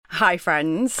Hi,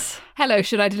 friends. Hello,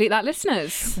 should I delete that,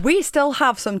 listeners? We still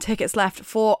have some tickets left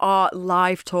for our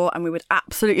live tour and we would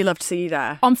absolutely love to see you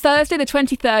there. On Thursday, the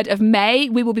 23rd of May,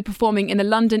 we will be performing in the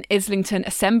London Islington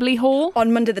Assembly Hall.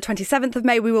 On Monday, the 27th of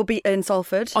May, we will be in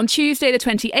Salford. On Tuesday, the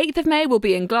 28th of May, we'll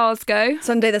be in Glasgow.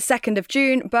 Sunday, the 2nd of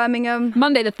June, Birmingham.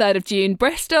 Monday, the 3rd of June,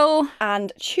 Bristol.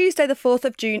 And Tuesday, the 4th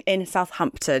of June in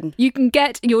Southampton. You can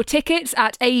get your tickets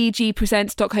at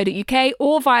aegpresents.co.uk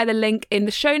or via the link in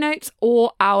the show notes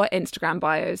or our Instagram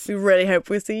bios. We really hope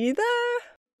we'll see you there.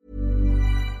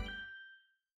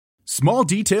 Small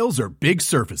details are big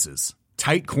surfaces.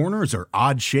 Tight corners are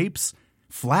odd shapes.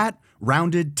 Flat,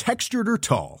 rounded, textured, or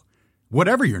tall.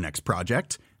 Whatever your next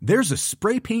project, there's a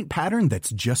spray paint pattern that's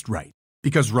just right.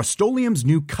 Because Rust-Oleum's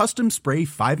new Custom Spray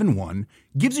 5-in-1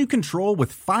 gives you control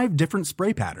with 5 different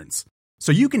spray patterns.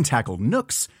 So you can tackle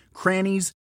nooks,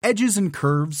 crannies, edges, and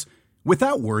curves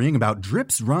without worrying about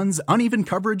drips, runs, uneven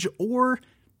coverage, or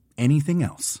anything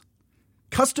else.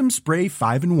 Custom Spray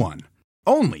 5-in-1.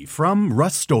 Only from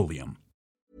Rust-Oleum.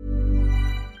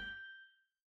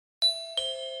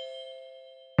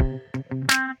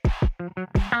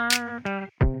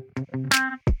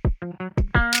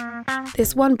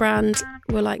 This one brand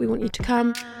were like, we want you to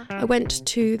come. I went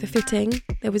to the fitting.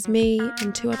 There was me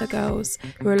and 2 other girls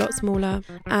who were a lot smaller,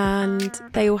 and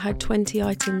they all had 20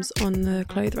 items on the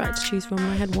clothes rack to choose from, and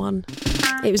I had 1.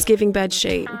 It was giving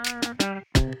bedsheet.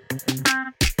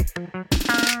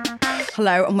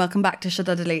 Hello and welcome back to Should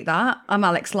I Delete That? I'm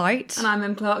Alex Light. And I'm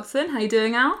Em Clarkson. How you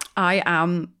doing, Al? I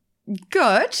am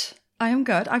good. I am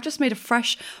good. I've just made a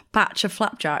fresh batch of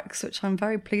flapjacks, which I'm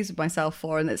very pleased with myself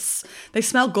for. And they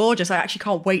smell gorgeous. I actually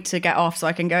can't wait to get off so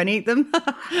I can go and eat them.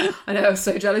 I know, I'm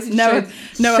so jealous. No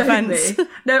offence.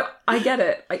 No, I get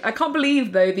it. I can't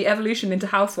believe, though, the evolution into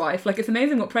housewife. Like, it's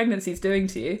amazing what pregnancy is doing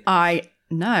to you. I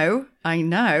know.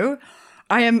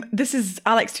 This is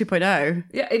Alex 2.0.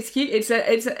 Yeah, it's cute. It's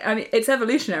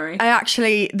evolutionary.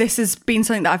 This has been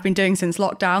something that I've been doing since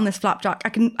lockdown, this flapjack. I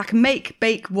can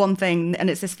bake one thing, and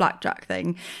it's this flapjack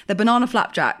thing. They're banana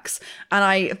flapjacks, and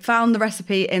I found the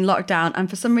recipe in lockdown, and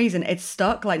for some reason it's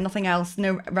stuck, like nothing else.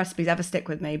 No recipes ever stick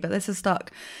with me, but this is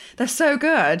stuck. They're so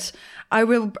good.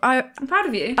 I'm proud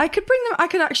of you. I could bring them.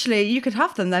 You could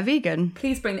have them. They're vegan.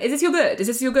 Please bring them. Is this your good? Is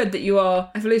this your good that you are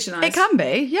evolutionised? It can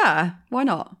be, yeah. Why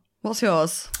not? What's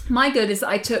yours? My good is that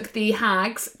I took the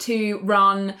Hags to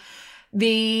run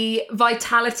the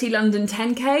Vitality London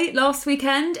 10K last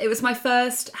weekend. It was my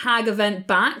first Hag event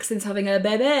back since having a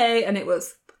baby, and it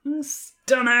was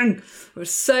stunning. It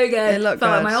was so good. It looked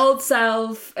Felt good. like my old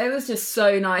self. It was just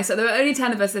so nice. So there were only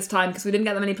 10 of us this time because we didn't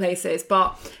get that many places.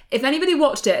 But if anybody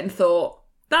watched it and thought,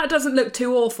 that doesn't look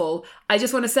too awful, I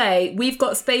just want to say we've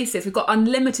got spaces. We've got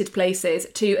unlimited places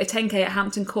to a 10K at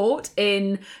Hampton Court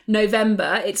in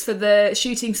November. It's for the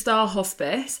Shooting Star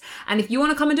Hospice. And if you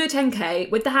want to come and do a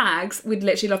 10K with the Hags, we'd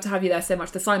literally love to have you there so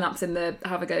much. The sign-up's in the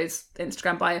Have a Go's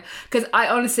Instagram bio. Because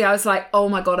I was like, oh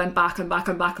my God, I'm back.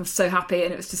 I'm so happy.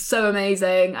 And it was just so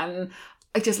amazing. And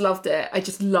I just loved it. And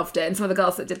some of the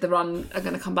girls that did the run are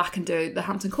going to come back and do the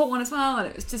Hampton Court one as well. And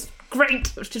it was just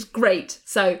great.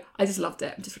 So I just loved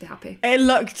it. I'm just really happy. It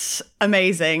looked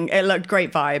amazing. It looked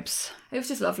great vibes. It was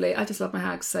just lovely. I just love my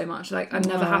Hags so much. Like, I'm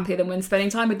never happier than when spending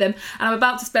time with them. And I'm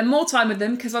about to spend more time with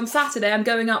them because on Saturday I'm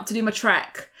going up to do my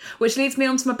trek, which leads me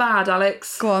on to my bad,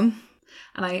 Alex. Go on.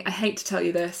 And I hate to tell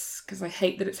you this because I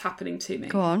hate that it's happening to me.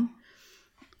 Go on.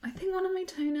 I think one of my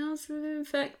toenails was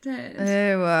infected.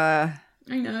 Oh,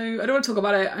 I know. I don't want to talk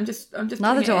about it. I'm just.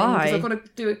 Neither do I. Because I've got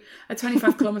to do a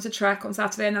 25 kilometre trek on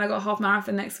Saturday, and then I got a half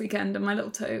marathon next weekend, and my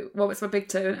little toe. Well, it's my big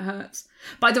toe, and it hurts.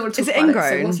 But I don't want to talk about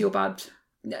it. So what's your bad?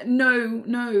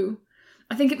 No.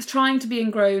 I think it was trying to be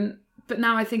ingrown, but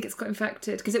now I think it's got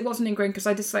infected because it wasn't ingrown because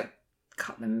I just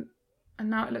cut them,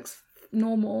 and now it looks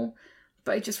normal,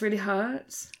 but it just really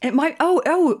hurts. It might.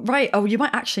 Oh, right. Oh, you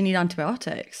might actually need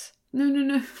antibiotics.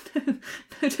 No,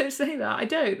 don't say that. I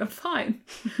don't. I'm fine.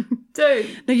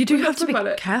 Don't. No, you do have to be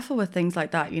careful with things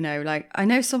like that, you know. Like, I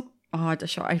know some... Oh,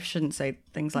 I shouldn't say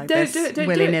things like this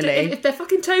willy-nilly. If their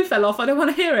fucking toe fell off, I don't want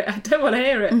to hear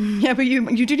it. Yeah, but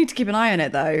you do need to keep an eye on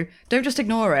it, though. Don't just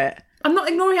ignore it. I'm not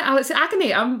ignoring it, Alex. It's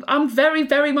agony. I'm very,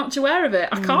 very much aware of it.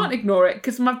 I can't ignore it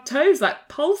because my toe's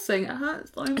pulsing. It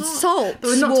hurts so much. Salt, but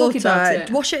we're not water. talking about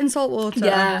it. Wash it in salt water.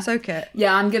 Yeah. Soak it.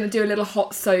 Yeah, I'm going to do a little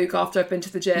hot soak after I've been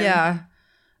to the gym. Yeah.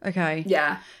 Okay.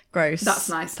 Yeah. Gross. That's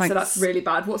nice. Thanks. So that's really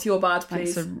bad. What's your bad,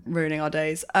 please? Thanks for ruining our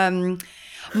days.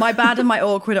 My bad and my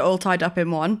awkward are all tied up in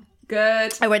one.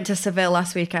 Good. I went to Seville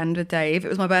last weekend with Dave. It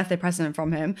was my birthday present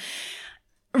from him.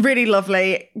 Really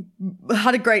lovely.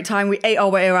 Had a great time. We ate our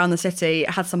way around the city.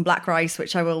 Had some black rice,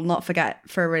 which I will not forget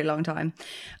for a really long time.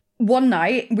 one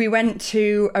night we went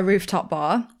to a rooftop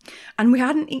bar and we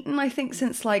hadn't eaten, I think,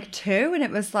 since like 2, and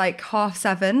it was like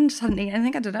 7:30. Just hadn't eaten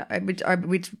anything. I don't know.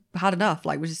 We'd had enough.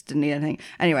 Like, we just didn't eat anything.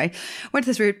 Anyway, went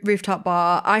to this rooftop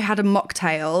bar. I had a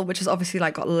mocktail, which has obviously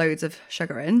like got loads of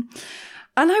sugar in.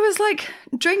 And I was like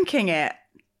drinking it.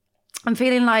 I'm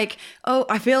feeling like, oh,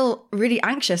 I feel really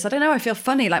anxious. I don't know. I feel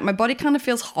funny. Like my body kind of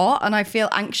feels hot and I feel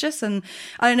anxious and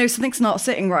I don't know, something's not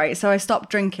sitting right. So I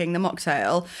stopped drinking the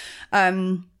mocktail.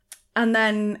 And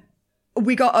then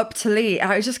we got up to leave.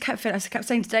 I kept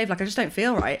saying to Dave, like, I just don't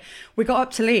feel right. We got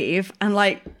up to leave and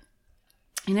like,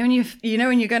 when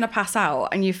you're going to pass out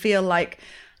and you feel like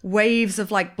waves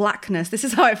of like blackness. This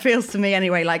is how it feels to me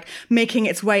anyway, like making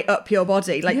its way up your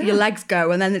body, like your legs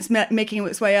go and then it's making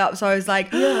its way up. So I was like,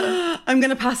 I'm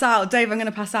going to pass out. Dave, I'm going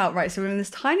to pass out. Right. So we're in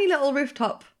this tiny little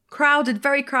rooftop,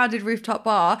 very crowded rooftop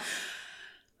bar.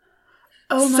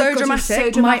 Oh my God, dramatic.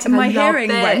 So dramatic. My hearing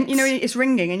went, it's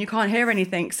ringing and you can't hear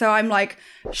anything. So I'm like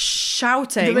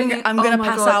shouting, I'm going to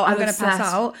pass out. I'm going to pass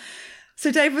out.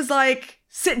 So Dave was like,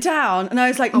 sit down. And I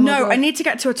was like, no, I need to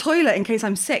get to a toilet in case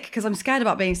I'm sick, because I'm scared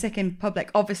about being sick in public,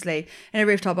 obviously, in a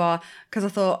rooftop bar, because I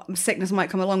thought sickness might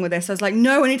come along with this. So I was like,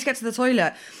 no, I need to get to the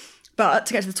toilet. But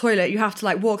to get to the toilet, you have to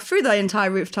like walk through the entire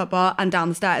rooftop bar and down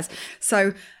the stairs.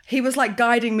 So he was like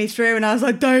guiding me through and I was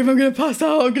like, Dave, I'm going to pass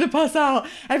out. I'm going to pass out.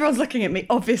 Everyone's looking at me.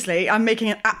 Obviously, I'm making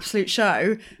an absolute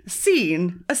show. A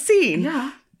scene.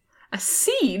 Yeah. A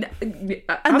scene? And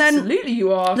absolutely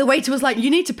you are. The waiter was like, you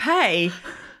need to pay.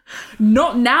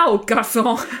 Not now,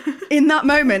 garçon. In that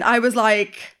moment, I was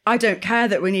like, I don't care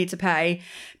that we need to pay.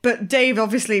 But Dave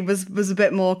obviously was a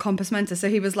bit more compos mentis. So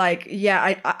he was like,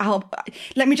 yeah, I'll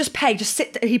let me just pay. Just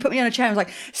sit. He put me on a chair and was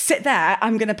like, sit there.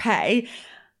 I'm going to pay.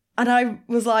 And I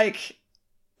was like,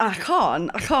 I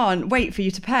can't wait for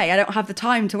you to pay. I don't have the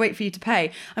time to wait for you to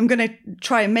pay. I'm going to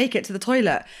try and make it to the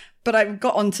toilet. But I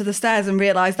got onto the stairs and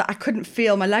realised that I couldn't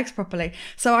feel my legs properly.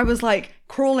 So I was like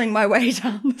crawling my way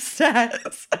down the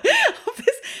stairs.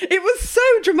 It was so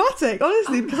dramatic,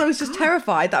 honestly, because I was just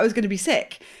terrified that I was going to be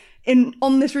sick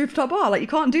on this rooftop bar. Like, you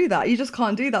can't do that. You just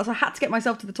can't do that. So I had to get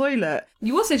myself to the toilet.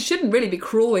 You also shouldn't really be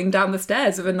crawling down the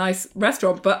stairs of a nice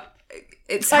restaurant, but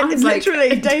it sounds like...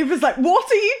 Literally, Dave was like,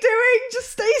 what are you doing?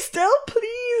 Just stay still,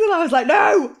 please. And I was like,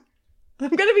 no, I'm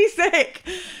going to be sick.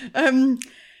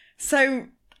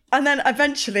 And then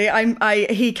eventually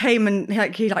he came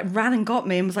and he ran and got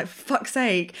me and was like, for fuck's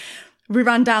sake. We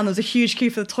ran down, there was a huge queue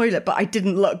for the toilet, but I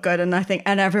didn't look good. And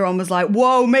everyone was like,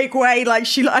 whoa, make way. Like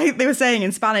they were saying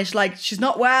in Spanish, like, she's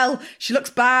not well, she looks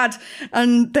bad.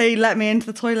 And they let me into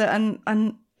the toilet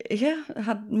and yeah, I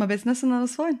had my business and I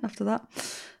was fine after that.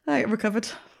 I recovered.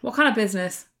 What kind of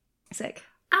business? Sick.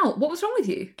 Ow, what was wrong with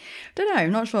you? Don't know,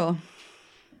 not sure.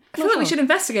 I feel like we should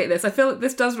investigate this. I feel like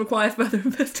this does require further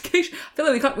investigation. I feel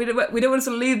like we don't want to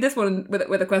sort of leave this one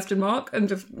with a question mark and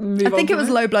just move on. I think it was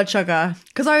low blood sugar,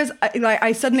 because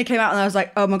I suddenly came out and I was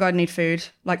like, oh my God, I need food,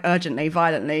 like urgently,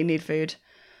 violently need food,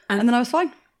 and then I was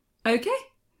fine. Okay,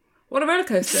 what a roller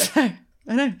coaster. So,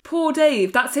 I know. Poor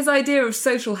Dave. That's his idea of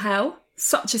social hell.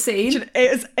 Such a scene.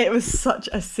 It was such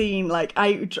a scene. Like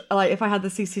if I had the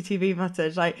CCTV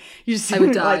footage, like you just see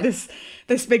like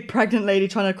this big pregnant lady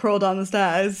trying to crawl down the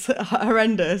stairs.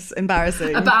 Horrendous,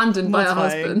 embarrassing, abandoned by her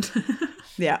husband.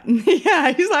 Yeah. He's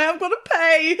like, I've got to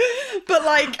pay, but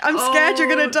like I'm scared you're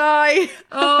gonna die.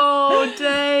 Oh,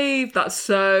 Dave, that's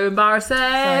so embarrassing. So,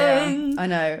 yeah, I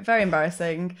know, very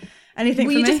embarrassing. Anything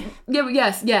for me?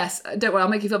 Yes. Don't worry, I'll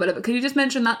make you feel better. But can you just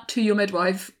mention that to your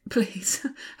midwife, please?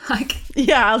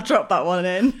 Yeah, I'll drop that one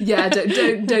in. Yeah,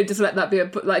 don't just let that be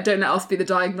don't let us be the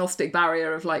diagnostic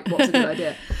barrier of like what's a good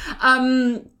idea.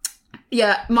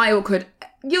 Yeah, my awkward.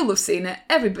 You'll have seen it.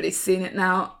 Everybody's seen it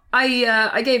now.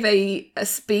 I gave a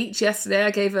speech yesterday.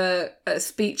 I gave a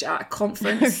speech at a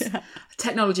conference,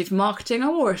 Technology for Marketing. I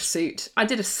wore a suit. I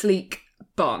did a sleek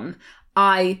bun.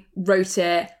 I wrote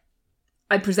it.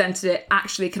 I presented it.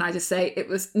 Actually, can I just say, it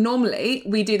was normally,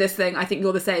 we do this thing, I think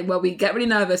you're the same, where we get really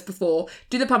nervous before,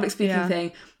 do the public speaking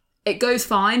thing. It goes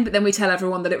fine, but then we tell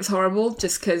everyone that it was horrible,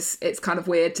 just because it's kind of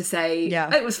weird to say,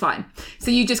 it was fine. So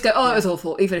you just go, it was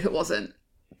awful, even if it wasn't.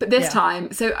 But this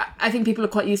time, so I think people are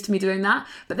quite used to me doing that,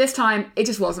 but this time, it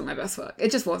just wasn't my best work.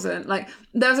 It just wasn't. Like,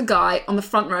 there was a guy on the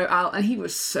front row out, and he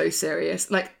was so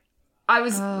serious. Like, I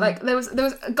was like, there was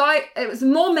a guy, it was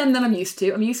more men than I'm used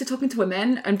to. I'm used to talking to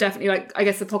women. I'm definitely like, I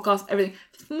guess the podcast, everything,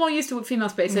 more used to female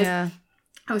spaces. Yeah.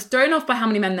 I was thrown off by how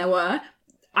many men there were.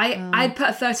 I'd put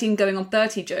a 13 going on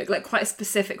 30 joke, like quite a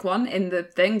specific one in the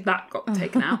thing that got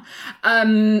taken out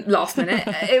last minute.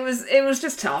 It was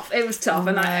just tough. It was tough,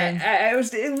 and it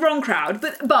was wrong crowd.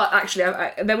 But actually,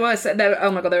 there were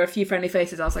a few friendly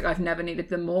faces. I was like, I've never needed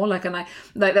them more. Like, and I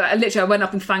went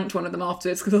up and thanked one of them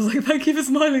afterwards because I was like, thank you for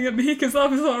smiling at me because that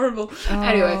was horrible.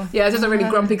 Anyway, yeah, it was just a really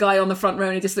grumpy guy on the front row,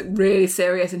 and he just looked really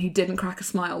serious, and he didn't crack a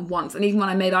smile once. And even when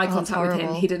I made eye contact with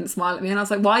him, he didn't smile at me, and I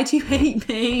was like, why do you hate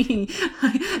me?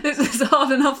 This is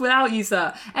hard enough without you,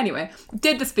 sir. Anyway,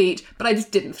 did the speech, but I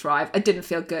just didn't thrive. I didn't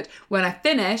feel good. When I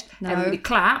finished, everybody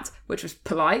clapped, which was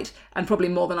polite and probably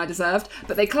more than I deserved,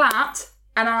 but they clapped,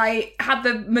 and I had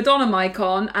the Madonna mic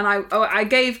on, and I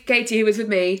gave Katie, who was with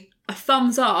me, a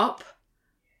thumbs up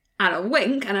and a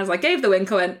wink, and as I gave the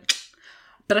wink, I went,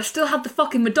 but I still had the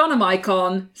fucking Madonna mic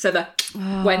on, so the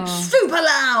went super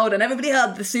loud, and everybody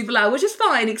heard the super loud, which is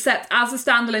fine, except as a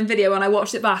standalone video, when I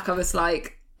watched it back, I was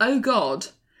like, oh God.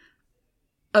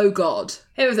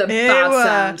 It was a bad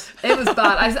sound. It was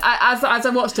bad. As I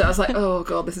watched it, I was like, oh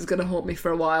God, this is going to haunt me for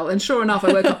a while. And sure enough,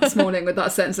 I woke up this morning with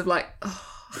that sense of like, oh,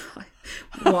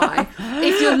 why?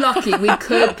 If you're lucky, we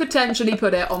could potentially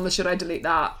put it on the Should I Delete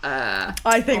That?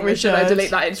 I think we should. Should I Delete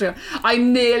That Instagram? I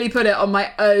nearly put it on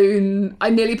my own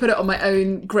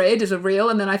grid as a reel,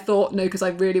 and then I thought, no, because I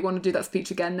really want to do that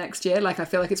speech again next year. Like, I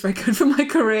feel like it's very good for my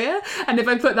career. And if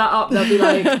I put that up, they'll be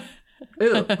like,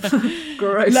 ew,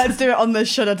 gross. Let's do it on the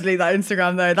Should I Delete That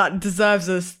Instagram, though. That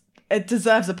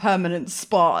deserves a permanent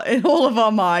spot in all of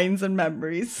our minds and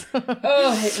memories.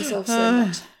 Oh, I hate myself so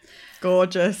much.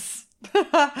 Gorgeous.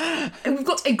 And we've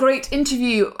got a great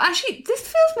interview. Actually, this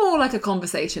feels more like a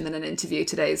conversation than an interview,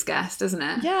 today's guest, doesn't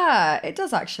it? Yeah, it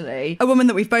does actually. A woman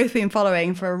that we've both been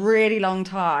following for a really long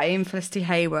time, Felicity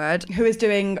Hayward, who is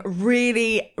doing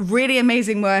really, really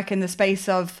amazing work in the space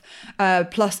of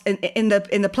in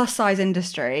the plus size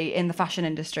industry, in the fashion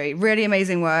industry. Really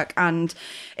amazing work, and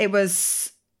I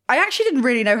actually didn't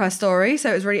really know her story,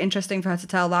 so it was really interesting for her to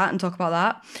tell that and talk about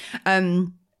that.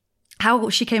 How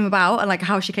she came about and like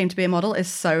how she came to be a model is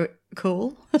so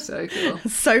cool. So cool.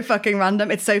 So fucking random.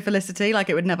 It's so Felicity, like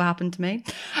it would never happen to me.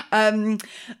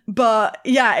 But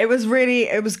yeah, it was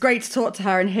great to talk to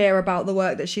her and hear about the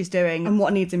work that she's doing and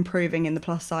what needs improving in the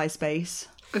plus size space.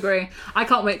 Agree. I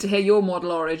can't wait to hear your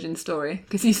model origin story,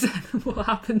 because you said what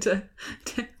happened to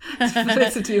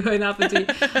Felicity won't happen to you.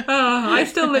 Oh, I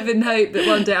still live in hope that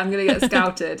one day I'm going to get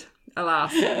scouted.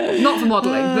 Alas. Not for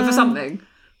modelling, but for something.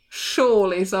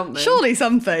 Surely something.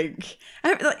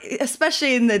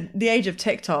 Especially in the age of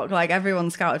TikTok, like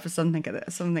everyone's scouted for something at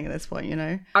this point, you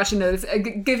know. Actually, no.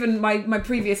 Given my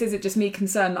previous, is it just me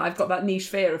concerned that I've got that niche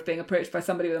fear of being approached by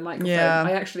somebody with a microphone? Yeah.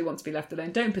 I actually want to be left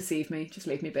alone. Don't perceive me. Just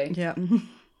leave me be. Yeah.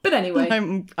 But anyway,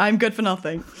 I'm good for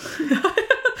nothing.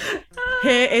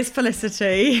 Here is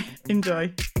Felicity.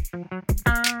 Enjoy.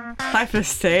 Hi,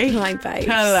 Felicity. Hi, babe.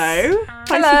 Hello.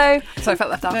 Sorry, I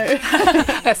felt left out. No.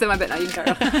 That's my bit now. You can carry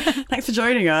on. Thanks for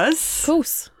joining us. Of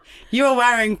course. You are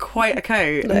wearing quite a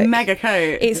coat, a mega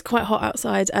coat. It's quite hot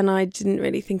outside, and I didn't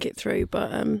really think it through,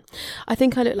 but I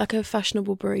think I look like a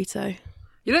fashionable burrito.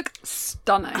 You look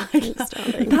stunning.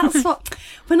 Stunning. That's what.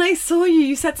 When I saw you,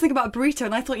 you said something about a burrito,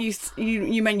 and I thought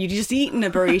you meant you'd just eaten a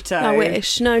burrito. I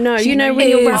wish. No. You know when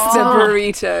you're wrapped a up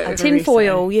burrito. Tin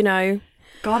foil, you know.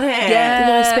 Got it.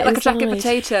 Yeah, like a jacket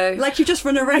potato. Like you just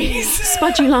run a race.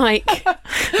 Spud you like.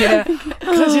 Yeah.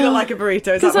 Because you look like a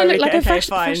burrito. Because I look like a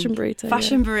fashion burrito.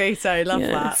 Fashion burrito. Love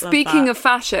that. Speaking of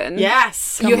fashion.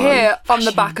 Yes. You're here on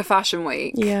the back of Fashion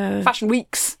Week. Yeah. Fashion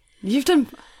Weeks. You've done...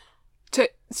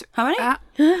 How many?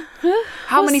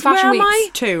 How many fashion weeks?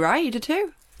 2, right? You did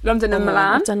 2? London and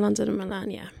Milan. I've done London and Milan,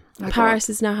 yeah. Paris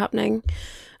is now happening.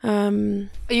 Are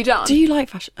you done? Do you like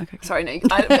fashion? Okay. Sorry, no.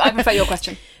 I prefer your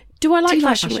question. Do I like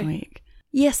fashion week?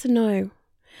 Yes and no.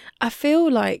 I feel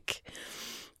like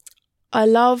I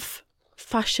love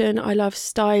fashion. I love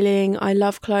styling. I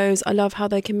love clothes. I love how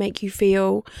they can make you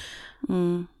feel.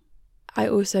 I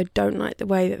also don't like the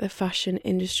way that the fashion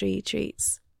industry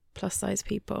treats plus size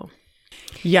people.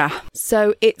 Yeah.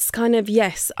 So it's kind of,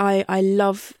 yes, I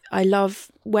love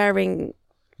wearing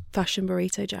fashion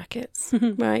burrito jackets,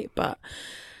 right? But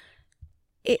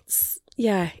it's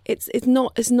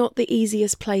not the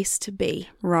easiest place to be.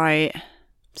 Right.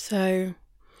 So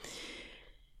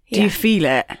do you feel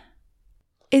it?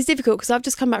 It's difficult because I've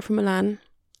just come back from Milan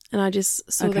and I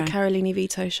just saw the Carolini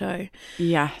Vito show.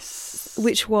 Yes.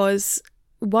 Which was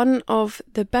one of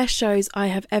the best shows I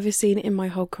have ever seen in my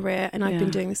whole career, and I've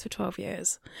been doing this for 12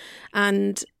 years.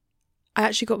 And I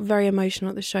actually got very emotional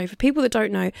at the show. For people that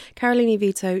don't know, Carolini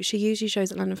Vito, she usually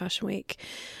shows at London Fashion Week,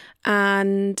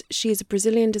 and she is a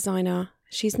Brazilian designer.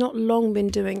 She's not long been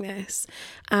doing this,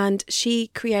 and she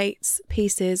creates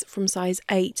pieces from size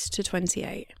 8 to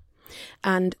 28,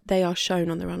 and they are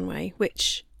shown on the runway,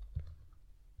 which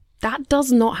that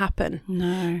does not happen.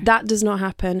 No. That does not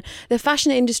happen. The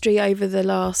fashion industry over the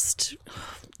last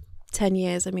 10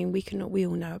 years, I mean, we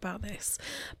all know about this,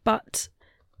 but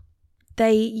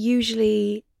they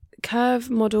usually curve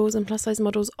models and plus size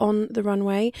models on the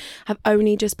runway have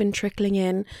only just been trickling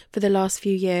in for the last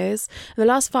few years. In the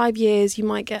last 5 years, you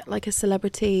might get like a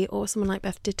celebrity or someone like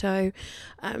Beth Ditto,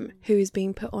 who is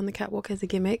being put on the catwalk as a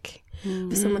gimmick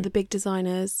for some of the big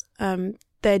designers.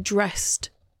 They're dressed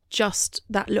just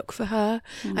that look for her,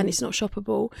 and it's not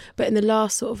shoppable. But in the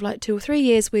last sort of like 2 or 3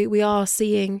 years, we are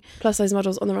seeing plus size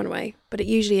models on the runway, but it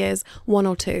usually is one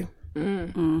or two.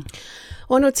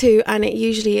 One or two, and it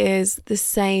usually is the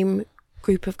same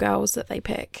group of girls that they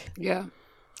pick. Yeah.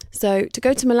 So to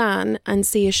go to Milan and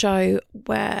see a show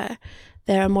where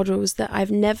there are models that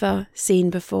I've never seen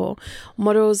before,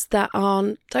 models that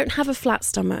don't have a flat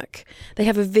stomach, they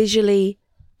have a visually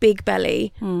big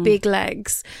belly, big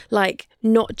legs, like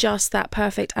not just that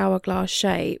perfect hourglass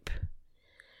shape,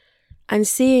 and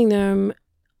seeing them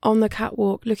on the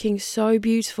catwalk looking so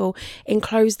beautiful in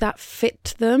clothes that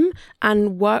fit them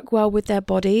and work well with their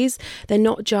bodies. They're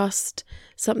not just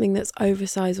something that's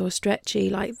oversized or stretchy,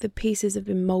 like the pieces have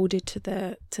been molded to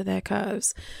their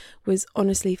curves, was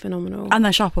honestly phenomenal. And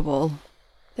they're shoppable.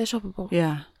 They're shoppable.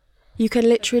 Yeah. You can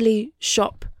literally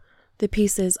shop the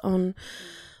pieces on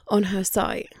her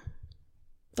site.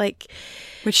 Like,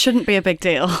 which shouldn't be a big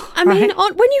deal. I mean, when you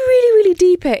really, really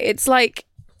deep it, it's like,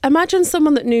 imagine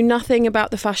someone that knew nothing about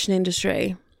the fashion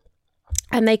industry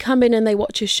and they come in and they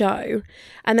watch a show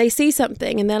and they see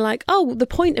something and they're like, oh, the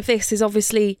point of this is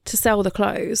obviously to sell the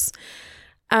clothes.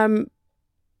 And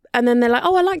then they're like,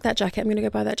 oh, I like that jacket, I'm going to go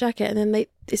buy that jacket. And then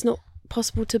it's not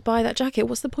possible to buy that jacket.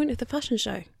 What's the point of the fashion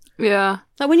show? Yeah.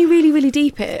 Like, when you really, really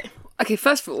deep it. Okay,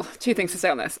 first of all, 2 things to say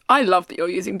on this. I love that you're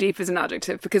using deep as an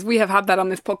adjective because we have had that on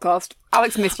this podcast.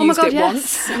 Alex misused it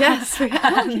once. Yes, we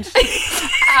have.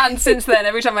 And since then,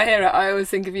 every time I hear it, I always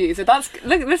think of you. So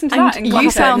listen to that. And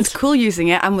you sound cool using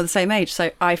it, and we're the same age,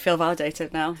 so I feel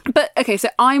validated now. But, okay, so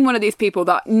I'm one of these people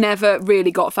that never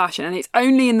really got fashion, and it's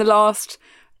only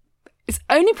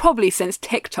probably since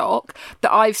TikTok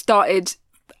that I've started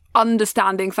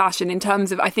understanding fashion in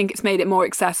terms of, I think it's made it more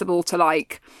accessible to,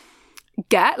 like,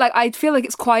 get. Like, I feel like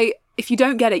it's quite, if you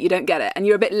don't get it, you don't get it, and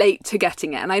you're a bit late to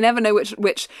getting it. And I never know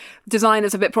which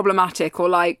designer's a bit problematic, or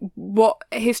like what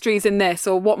history's in this,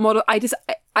 or what model.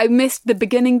 I missed the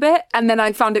beginning bit, and then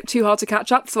I found it too hard to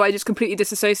catch up, so I just completely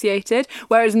disassociated.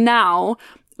 Whereas now,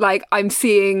 like, I'm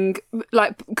seeing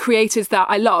like creators that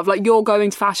I love, like you're going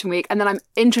to Fashion Week, and then I'm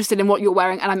interested in what you're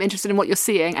wearing, and I'm interested in what you're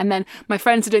seeing, and then my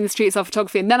friends are doing the street style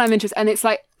photography, and then I'm interested, and it's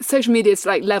like social media's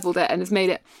like leveled it and has made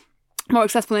it more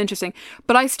accessible and interesting.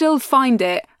 But I still find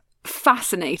it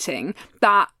fascinating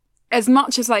that as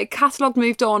much as like catalogue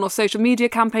moved on or social media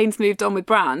campaigns moved on with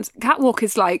brands, catwalk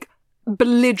is like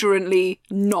belligerently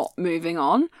not moving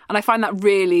on. And I find that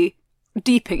really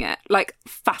deeping it, like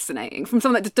fascinating. From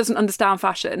someone that just doesn't understand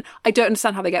fashion, I don't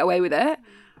understand how they get away with it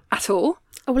at all.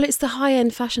 Oh, well, it's the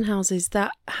high-end fashion houses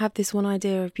that have this one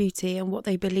idea of beauty and what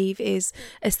they believe is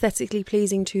aesthetically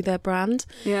pleasing to their brand.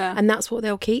 Yeah. And that's what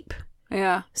they'll keep.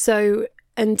 Yeah. So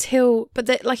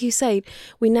like you say,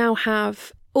 we now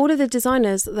have all of the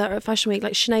designers that are at Fashion Week,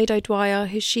 like Sinead O'Dwyer,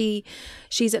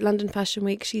 she's at London Fashion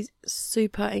Week. She's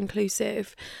super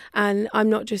inclusive. And I'm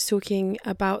not just talking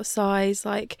about size,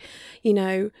 like, you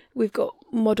know, we've got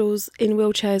models in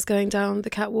wheelchairs going down the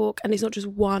catwalk, and it's not just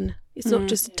one. It's not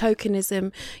just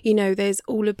tokenism. You know, there's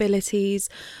all abilities,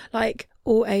 like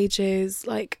all ages,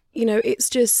 like, you know,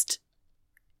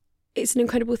 it's an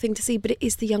incredible thing to see, but it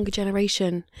is the younger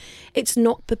generation. It's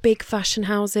not the big fashion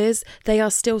houses. They are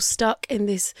still stuck in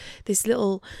this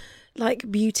little,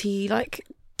 like, beauty, like,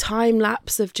 time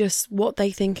lapse of just what they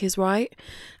think is right.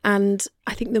 And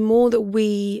I think the more that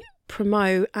we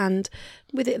promote, and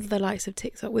with it, the likes of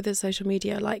TikTok, with the social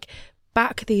media, like,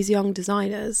 back these young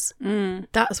designers,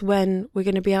 that's when we're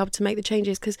going to be able to make the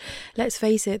changes. Because let's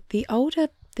face it, the older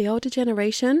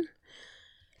generation,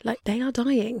 like, they are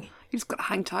dying. You just got to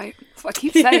hang tight. That's what I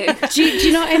keep saying. do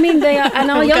you know what I mean? They are, and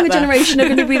our younger generation are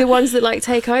going to be the ones that like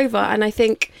take over. And I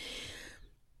think,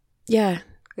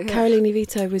 Caroline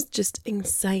Vito was just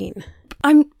insane.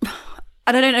 And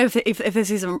I don't know if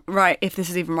this isn't right. If this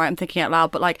is even right, I'm thinking out loud.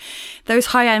 But like those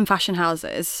high-end fashion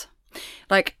houses,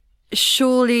 like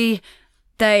surely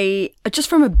they, just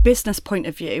from a business point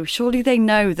of view, surely they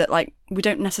know that like we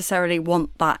don't necessarily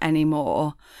want that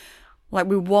anymore. Like,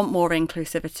 we want more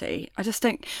inclusivity. I just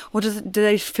think, or do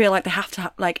they feel like they have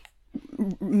to, like,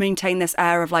 maintain this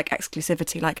air of like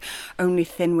exclusivity, like only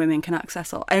thin women can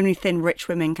access, or only thin rich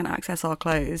women can access our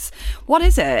clothes. What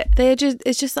is it?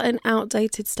 It's just like an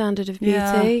outdated standard of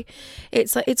beauty.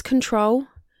 It's like, it's control.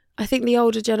 I think the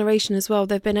older generation as well,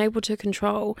 they've been able to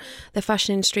control the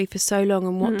fashion industry for so long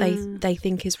and what they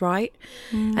think is right.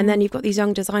 And then you've got these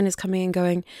young designers coming in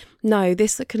going, no,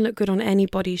 this can look good on any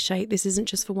body shape. This isn't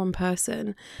just for one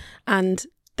person. And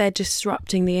they're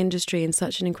disrupting the industry in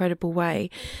such an incredible way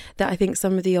that I think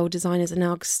some of the old designers are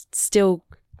now still,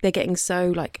 they're getting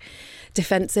so like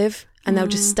defensive. And they'll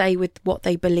just stay with what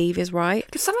they believe is right.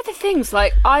 Because some of the things,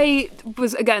 like, I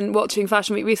was, again, watching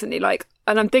Fashion Week recently, like,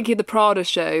 and I'm thinking of the Prada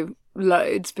show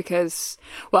loads because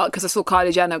I saw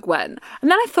Kylie Jenner went. And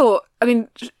then I thought, I mean,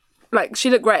 like, she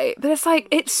looked great. But it's like,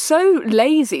 it's so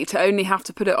lazy to only have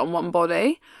to put it on one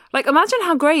body. Like, imagine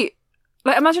how great,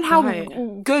 like, imagine how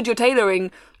good your tailoring,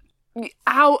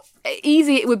 how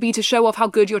easy it would be to show off how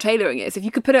good your tailoring is if you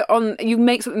could put it on, you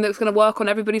make something that's going to work on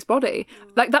everybody's body.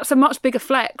 Like, that's a much bigger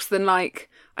flex than like,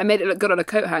 I made it look good on a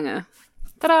coat hanger.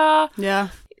 Ta-da!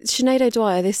 Yeah. Sinead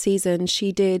O'Dwyer this season,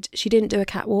 she didn't do a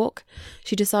catwalk.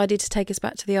 She decided to take us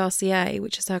back to the RCA,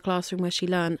 which is her classroom where she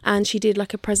learned, and she did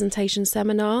like a presentation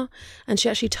seminar, and she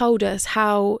actually told us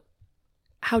how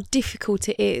difficult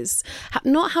it is.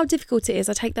 Not how difficult it is,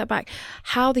 I take that back.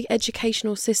 How the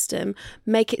educational system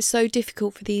make it so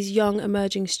difficult for these young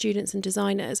emerging students and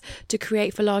designers to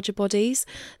create for larger bodies.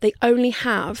 They only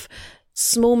have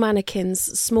small mannequins,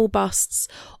 small busts.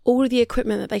 All of the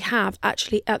equipment that they have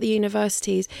actually at the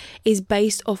universities is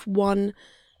based off one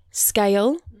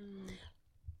scale.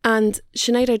 And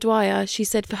Sinead O'Dwyer, she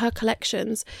said for her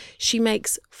collections, she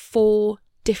makes 4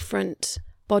 different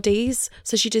bodies,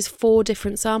 so she does 4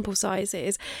 different sample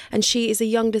sizes, and she is a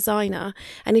young designer,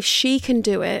 and if she can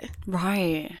do it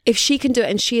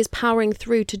and she is powering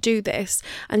through to do this,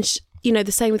 and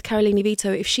the same with Caroline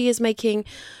Vito, if she is making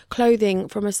clothing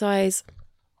from a size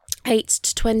 8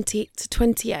 to 20 to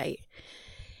 28,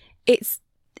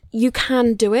 you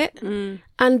can do it.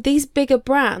 And these bigger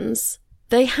brands,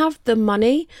 they have the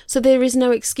money, so there is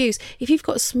no excuse. If you've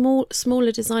got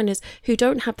smaller designers who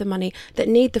don't have the money, that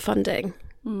need the funding.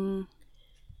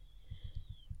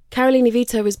 Caroline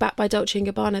Vito was backed by Dolce &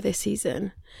 Gabbana this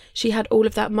season. She had all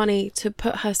of that money to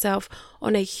put herself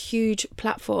on a huge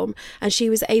platform, and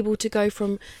she was able to go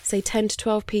from, say, 10 to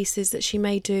 12 pieces that she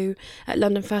may do at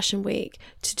London Fashion Week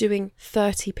to doing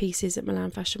 30 pieces at Milan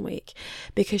Fashion Week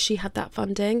because she had that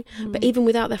funding. But even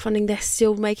without their funding, they're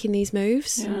still making these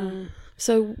moves.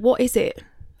 So what is it?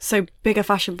 So bigger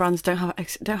fashion brands don't have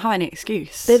any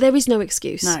excuse. There is no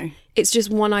excuse. No. It's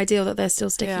just one ideal that they're still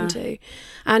sticking to.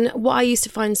 And what I used to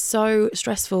find so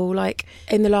stressful, like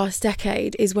in the last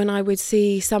decade, is when I would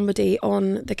see somebody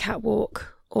on the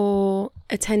catwalk or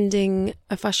attending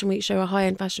a fashion week show, a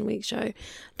high-end fashion week show,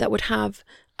 that would have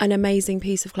an amazing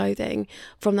piece of clothing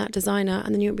from that designer,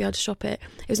 and then you wouldn't be able to shop it.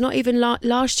 It was not even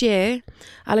last year,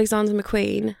 Alexander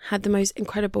McQueen had the most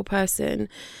incredible person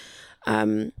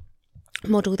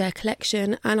model their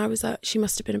collection, and I was like, she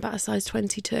must have been about a size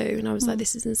 22, and I was like,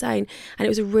 this is insane. And it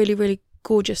was a really, really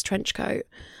gorgeous trench coat,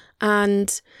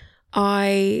 and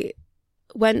I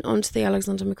went onto the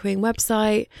Alexander McQueen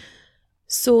website,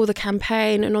 saw the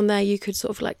campaign, and on there you could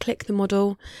sort of like click the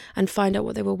model and find out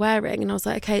what they were wearing, and I was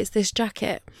like, okay, it's this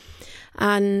jacket.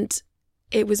 And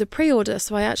it was a pre-order,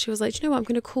 so I actually was like, do you know what, I'm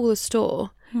going to call the store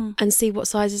and see what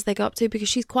sizes they go up to, because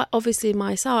she's quite obviously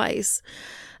my size.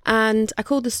 And I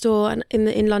called the store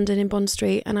in London, in Bond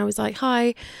Street, and I was like,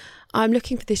 hi, I'm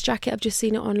looking for this jacket. I've just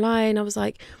seen it online. I was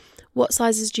like, what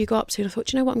sizes do you go up to? And I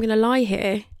thought, you know what, I'm going to lie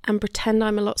here and pretend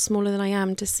I'm a lot smaller than I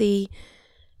am to see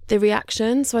the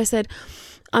reaction. So I said,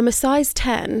 I'm a size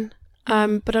 10,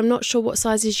 but I'm not sure what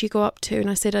sizes you go up to.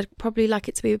 And I said, I'd probably like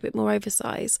it to be a bit more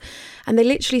oversized. And they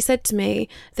literally said to me,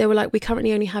 they were like, we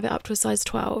currently only have it up to a size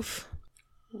 12.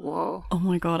 Whoa. Oh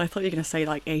my God, I thought you were going to say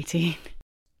like 18.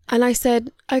 And I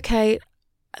said, okay.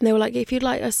 And they were like, if you'd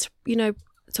like us,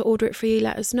 to order it for you,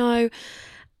 let us know.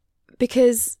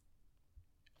 Because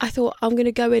I thought, I'm going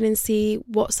to go in and see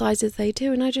what sizes they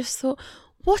do. And I just thought,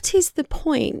 what is the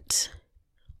point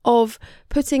of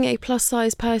putting a plus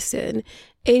size person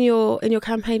in your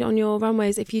campaign on your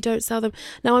runways if you don't sell them?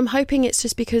 Now, I'm hoping it's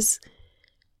just because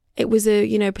it was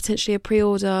potentially a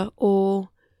pre-order, or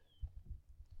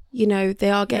they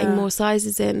are getting more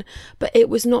sizes in, but it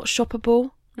was not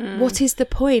shoppable. What is the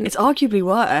point? It's arguably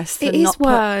worse than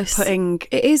putting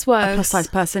it is worse. a plus size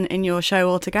person in your show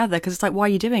altogether, because it's like, why are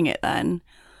you doing it then?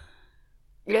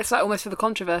 Yeah, it's like almost for the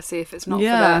controversy if it's not for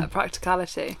that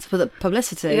practicality. It's for the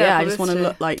publicity. Yeah, I just want to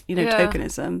look like,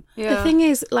 tokenism. Yeah. The thing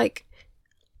is, like,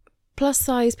 plus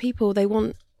size people, they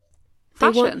want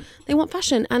They want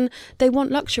fashion and they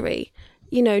want luxury.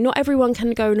 You know, not everyone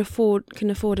can go and afford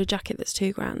a jacket that's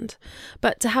 £2,000,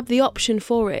 but to have the option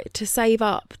for it, to save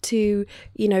up, to,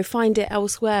 you know, find it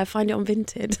elsewhere, find it on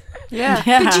Vinted. Yeah.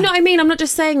 But do you know what I mean? I'm not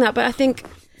just saying that, but I think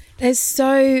there's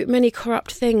so many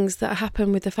corrupt things that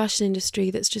happen with the fashion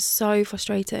industry that's just so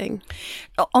frustrating.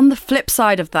 On the flip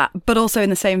side of that, but also in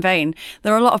the same vein,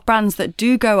 there are a lot of brands that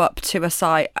do go up to a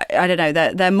site, I don't know,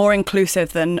 they're more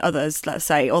inclusive than others, let's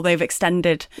say, or they've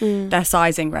extended their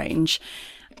sizing range.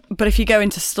 But if you go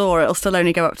into store, it'll still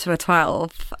only go up to a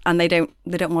 12, and they don't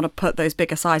want to put those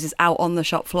bigger sizes out on the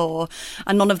shop floor,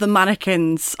 and none of the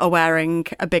mannequins are wearing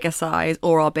a bigger size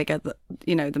or are bigger,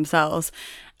 you know, themselves.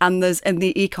 And there's in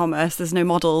the e-commerce, there's no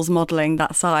models modelling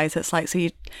that size. It's like, so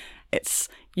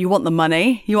you want the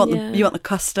money, you want the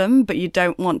custom, but you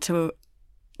don't want to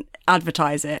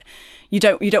advertise it. You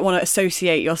don't want to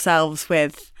associate yourselves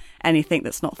with anything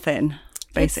that's not thin,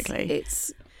 basically.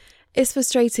 It's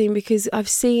frustrating because I've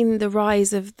seen the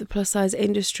rise of the plus size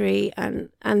industry and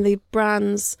the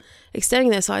brands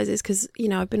extending their sizes because, you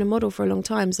know, I've been a model for a long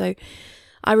time. So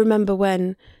I remember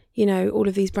when, you know, all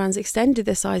of these brands extended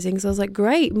their sizings, I was like,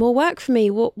 great, more work for me,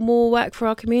 more work for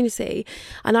our community.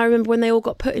 And I remember when they all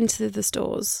got put into the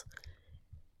stores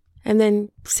and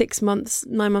then 6 months,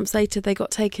 9 months later, they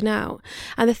got taken out.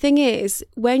 And the thing is,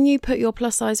 when you put your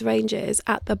plus size ranges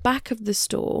at the back of the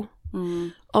store,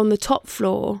 on the top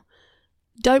floor,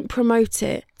 don't promote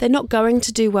it. They're not going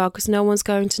to do well because no one's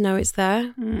going to know it's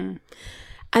there.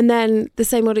 And then the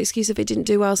same old excuse of it didn't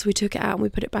do well, so we took it out and we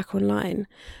put it back online.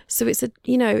 So it's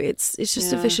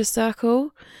just a vicious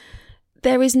circle.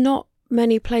 There is not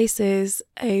many places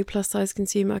a plus size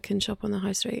consumer can shop on the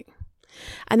high street.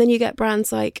 And then you get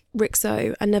brands like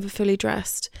Rixo and Never Fully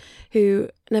Dressed, who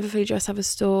Never Fully Dressed have a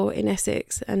store in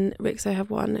Essex and Rixo have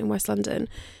one in West London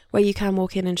where you can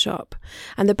walk in and shop.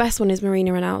 And the best one is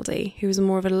Marina Rinaldi, who is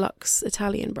more of a luxe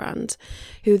Italian brand,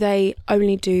 who they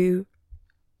only do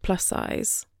plus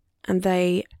size and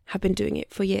they have been doing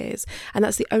it for years. And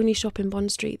that's the only shop in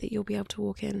Bond Street that you'll be able to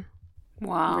walk in.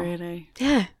 Wow. Really?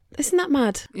 Yeah. Isn't that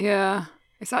mad? Yeah.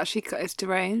 It's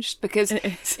deranged because,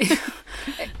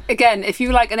 again, if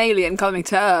you like an alien coming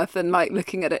to Earth and like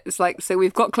looking at it, it's like, so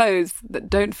we've got clothes that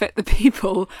don't fit the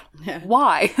people. Yeah.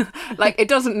 Why? Like, it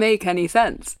doesn't make any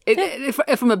sense.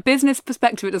 From a business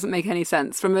perspective, it doesn't make any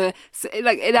sense.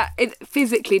 It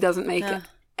physically doesn't make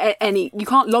any. You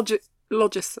can't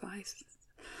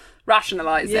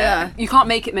rationalize it. You can't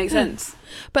make it make sense.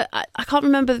 But I can't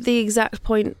remember the exact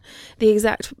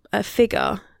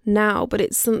figure now, but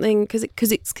it's something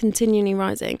because it's continually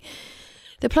rising.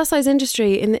 The plus size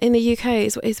industry in the UK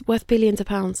is worth billions of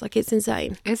pounds. Like, it's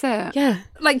insane. Is it? Yeah.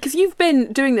 Like, because you've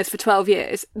been doing this for 12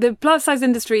 years. The plus size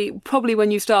industry probably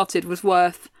when you started was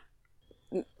worth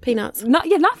peanuts.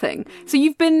 Nothing. So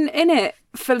you've been in it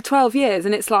for 12 years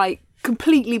and it's like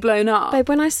completely blown up. Babe,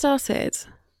 when I started,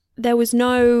 there was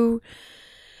no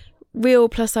real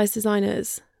plus size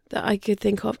designers that I could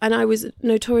think of, and I was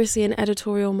notoriously an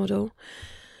editorial model.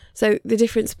 So the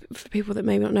difference for people that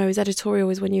may not know is editorial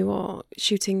is when you are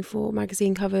shooting for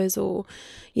magazine covers or,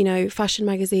 you know, fashion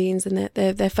magazines, and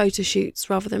they're photo shoots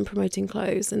rather than promoting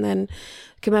clothes. And then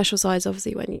commercial side is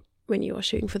obviously when you are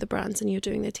shooting for the brands and you're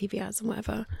doing their TV ads and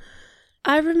whatever.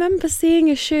 I remember seeing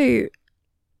a shoot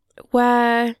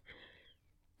where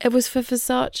it was for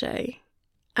Versace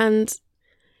and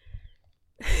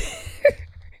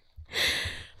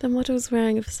the model's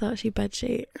wearing a Versace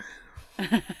bedsheet.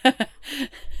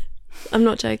 I'm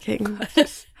not joking.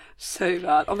 So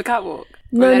bad. On the catwalk?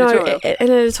 No, an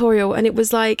editorial. And it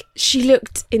was like, she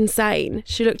looked insane.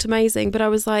 She looked amazing. But I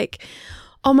was like,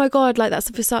 oh my God, like that's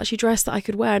a Versace dress that I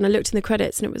could wear. And I looked in the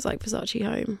credits and it was like Versace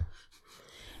Home.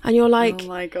 And you're like, oh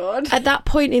my God. At that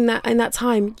point in that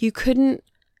time,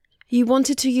 you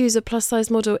wanted to use a plus size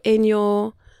model in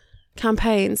your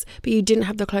campaigns, but you didn't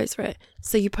have the clothes for it.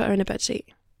 So you put her in a bedsheet.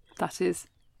 That is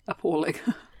appalling.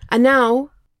 And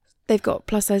now they've got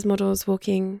plus size models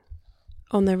walking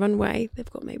on their runway. They've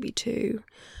got maybe 2.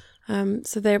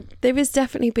 So there is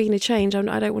definitely been a change. I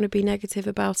don't want to be negative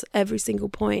about every single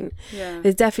point. Yeah.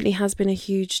 There definitely has been a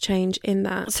huge change in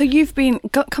that. So you've been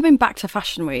coming back to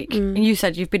Fashion Week, and you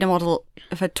said you've been a model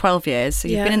for 12 years. So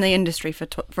you've been in the industry for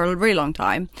a really long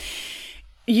time.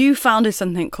 You founded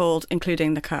something called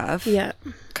Including the Curve. Yeah.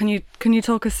 Can you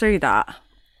talk us through that?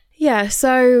 Yeah.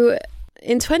 So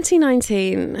in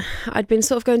 2019, I'd been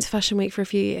sort of going to Fashion Week for a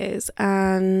few years,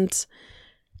 and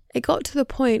it got to the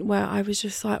point where I was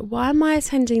just like, why am I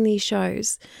attending these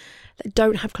shows that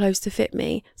don't have clothes to fit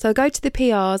me? So I'd go to the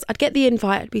PRs, I'd get the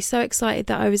invite, I'd be so excited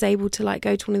that I was able to like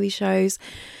go to one of these shows,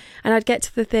 And I'd get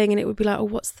to the thing and it would be like, oh,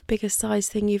 what's the biggest size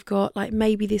thing you've got? Like,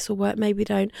 maybe this will work, maybe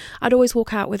don't. I'd always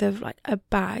walk out with a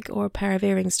bag or a pair of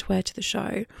earrings to wear to the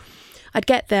show. I'd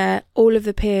get there, all of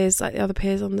the peers, like the other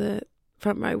peers on the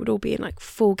front row, would all be in like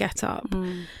full get up.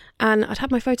 And I'd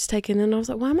have my photos taken and I was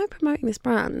like, why am I promoting this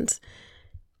brand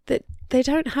that they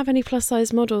don't have any plus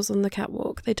size models on the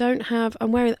catwalk? They don't have,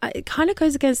 I'm wearing, it kind of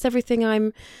goes against everything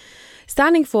I'm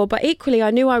standing for, but equally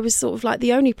I knew I was sort of like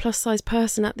the only plus size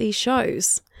person at these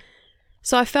shows.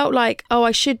 So I felt like, oh,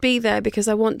 I should be there because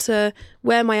I want to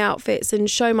wear my outfits and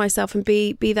show myself and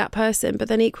be that person. But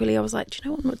then equally I was like, do you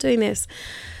know what, I'm not doing this.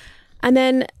 And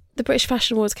then the British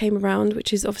Fashion Awards came around,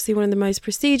 which is obviously one of the most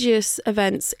prestigious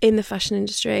events in the fashion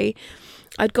industry.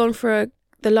 I'd gone for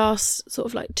the last sort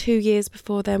of like 2 years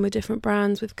before then with different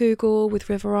brands, with Google, with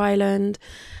River Island,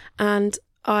 and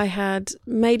I had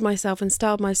made myself and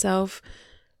styled myself,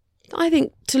 I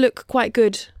think, to look quite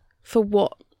good for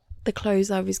what the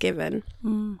clothes I was given.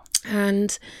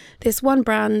 And this one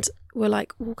brand were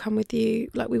like, we'll come with you,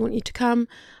 like, we want you to come.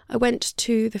 I went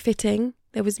to the fitting.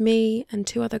 There was me and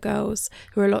 2 other girls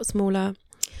who were a lot smaller,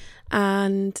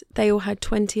 and they all had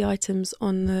 20 items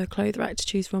on the clothes rack to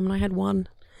choose from, and I had 1.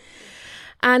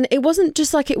 And it wasn't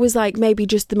just like, it was like maybe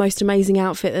just the most amazing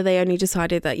outfit that they only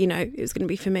decided that, you know, it was going to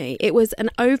be for me. It was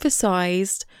an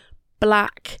oversized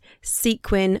black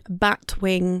sequin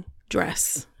batwing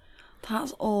dress.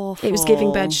 That's awful. It was giving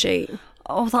bedsheet.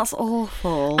 Oh, that's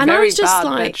awful. And very I was just bad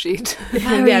like, bedsheet.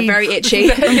 yeah, very itchy.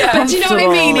 But do you know what I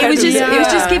mean? It was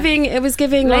just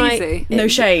giving Lazy. like No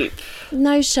shape.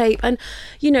 no shape. And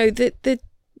you know, the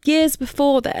years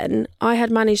before then, I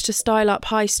had managed to style up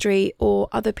high street or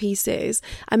other pieces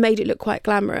and made it look quite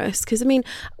glamorous. Because I mean,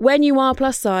 when you are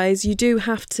plus size, you do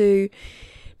have to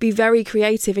be very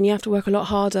creative and you have to work a lot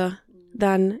harder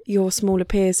than your smaller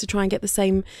peers to try and get the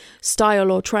same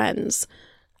style or trends.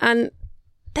 And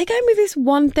they gave me this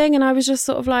one thing and I was just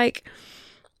sort of like,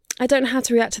 I don't know how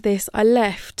to react to this. I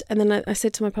left and then I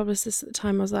said to my publicist at the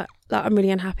time, I was like, I'm really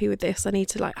unhappy with this. I need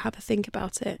to like have a think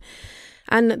about it.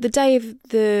 And the day of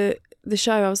the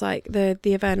show, I was like, the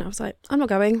event, I was like, I'm not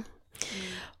going.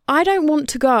 I don't want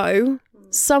to go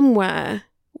somewhere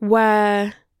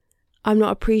where I'm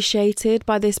not appreciated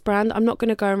by this brand. I'm not going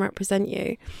to go and represent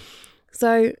you.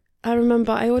 So I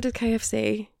remember I ordered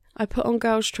KFC. I put on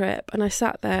Girls Trip and I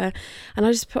sat there and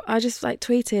I just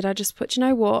tweeted, you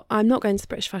know what? I'm not going to the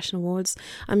British Fashion Awards.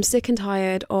 I'm sick and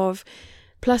tired of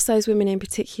plus size women in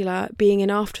particular being an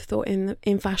afterthought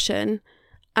in fashion.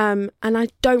 And I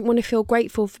don't want to feel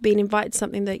grateful for being invited to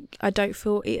something that I don't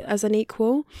feel as an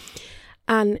equal.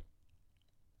 And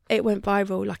it went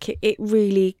viral. Like it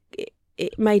really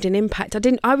made an impact.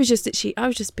 I was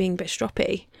just being a bit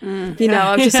stroppy. You know,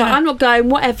 I was just like, I'm not going,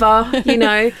 whatever, you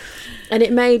know. And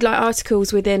it made like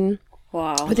articles within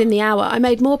the hour. I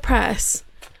made more press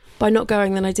by not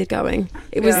going than I did going.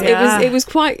 It was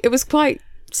quite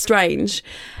strange.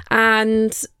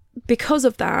 And because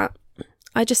of that,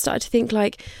 I just started to think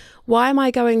like, why am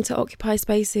I going to occupy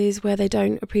spaces where they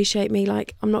don't appreciate me?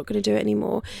 Like, I'm not going to do it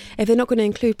anymore. If they're not going to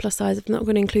include plus size, if they're not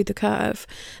going to include the curve,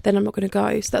 then I'm not going to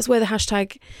go. So that's where the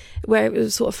hashtag, where it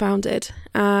was sort of founded.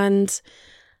 And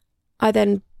I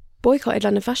then boycotted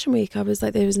London Fashion Week. I was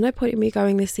like, there was no point in me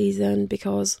going this season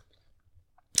because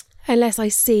unless I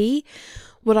see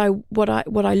what I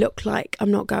look like,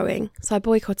 I'm not going. So I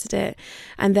boycotted it.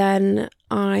 And then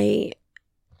I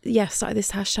started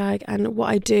this hashtag, and what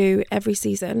I do every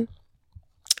season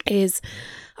is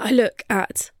I look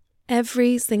at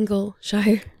every single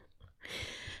show,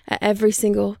 at every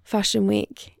single fashion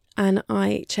week, and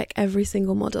I check every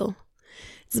single model.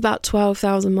 It's about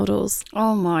 12,000 models.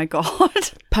 Oh my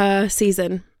God. Per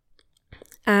season.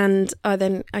 And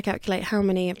I calculate how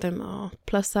many of them are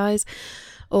plus size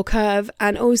or curve,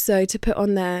 and also to put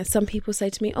on there, some people say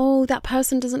to me, oh, that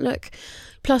person doesn't look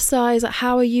plus size, like,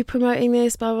 how are you promoting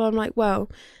this, blah, blah, blah. I'm like, well,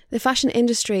 the fashion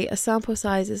industry, a sample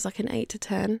size is like an 8 to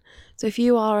 10. So if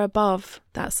you are above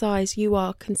that size, you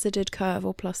are considered curve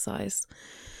or plus size.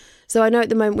 So I know at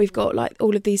the moment we've got like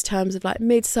all of these terms of like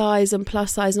mid-size and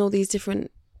plus size and all these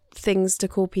different things to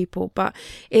call people. But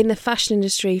in the fashion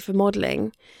industry for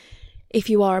modelling, if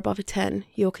you are above a 10,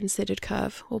 you're considered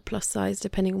curve or plus size,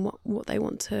 depending on what they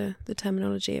want to, the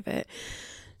terminology of it.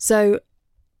 So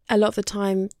a lot of the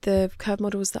time, the curve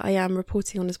models that I am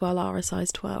reporting on as well are a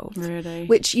size 12. Really?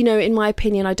 Which, you know, in my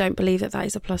opinion, I don't believe that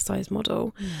is a plus size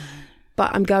model.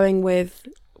 But I'm going with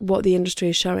what the industry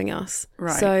is showing us.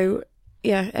 Right. So,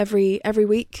 yeah, every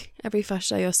week, every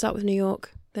fashion show, I'll start with New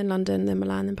York, then London, then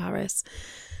Milan, then Paris.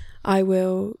 I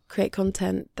will create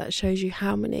content that shows you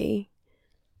how many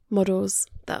models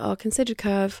that are considered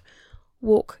curve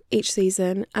walk each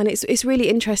season, and it's really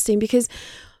interesting because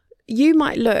you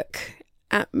might look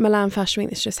at Milan Fashion Week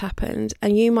that's just happened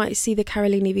and you might see the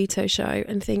Carolini Vito show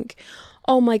and think,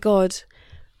 oh my God,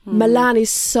 Milan is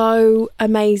so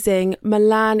amazing.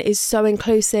 Milan is so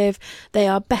inclusive. They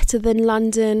are better than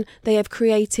London. They have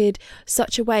created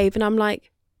such a wave. And I'm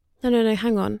like, no,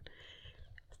 hang on.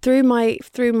 Through my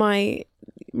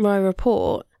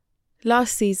report,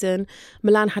 last season,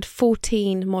 Milan had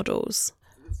 14 models.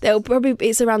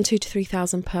 It's around 2,000 to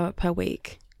 3,000 per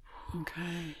week.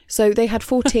 Okay. So they had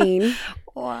 14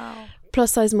 wow.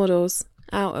 plus size models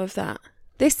out of that.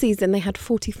 This season they had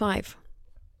 45.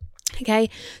 Okay,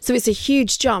 so it's a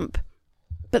huge jump.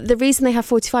 But the reason they have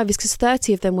 45 is because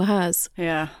 30 of them were hers.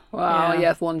 Yeah. Wow.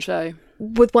 Yeah, for one show.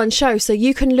 With one show, so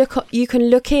you can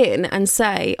look in and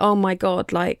say, oh my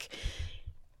God, like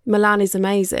Milan is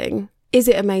amazing. Is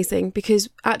it amazing? Because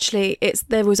actually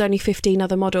there was only 15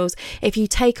 other models. If you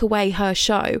take away her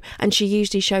show, and she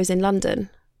usually shows in London,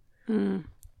 then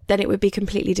it would be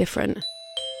completely different.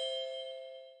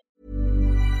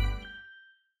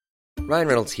 Ryan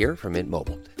Reynolds here from Mint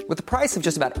Mobile. With the price of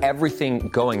just about everything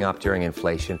going up during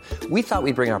inflation, we thought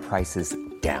we'd bring our prices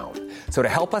down. So to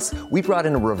help us, we brought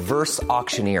in a reverse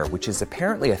auctioneer, which is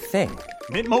apparently a thing.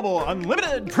 Mint Mobile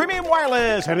Unlimited Premium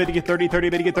Wireless. How to get 30,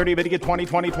 30, bit to get 30, bit to get 20,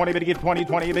 20, 20, bit to get 20,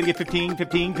 20, bit to get 15,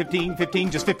 15, 15,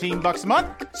 15, just $15 a month?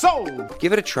 Sold!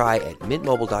 Give it a try at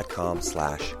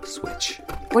mintmobile.com/switch.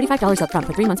 $45 up front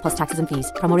for 3 months plus taxes and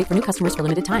fees. Promo rate for new customers for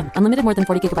limited time. Unlimited more than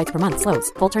 40 gigabytes per month. Slows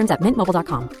full terms at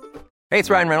mintmobile.com. Hey, it's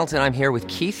Ryan Reynolds, and I'm here with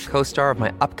Keith, co-star of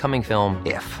my upcoming film,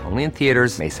 If, only in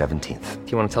theaters May 17th.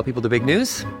 Do you want to tell people the big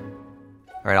news?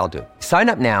 All right, I'll do it. Sign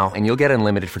up now and you'll get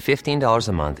unlimited for $15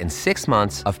 a month and 6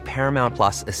 months of Paramount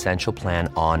Plus Essential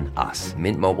Plan on us.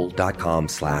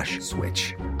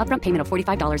 mintmobile.com/switch. Upfront payment of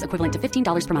 $45 equivalent to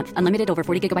 $15 per month. Unlimited over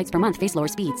 40 gigabytes per month. Face lower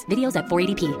speeds. Videos at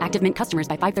 480p. Active Mint customers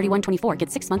by 531.24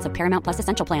 get 6 months of Paramount Plus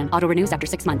Essential Plan. Auto renews after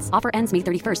 6 months. Offer ends May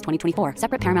 31st, 2024.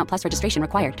 Separate Paramount Plus registration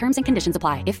required. Terms and conditions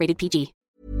apply if rated PG.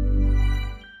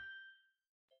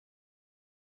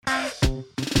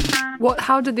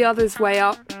 How did the others weigh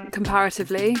up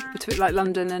comparatively between like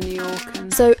London and New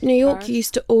York? So New York Paris?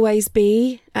 used to always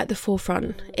be at the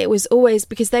forefront. It was always,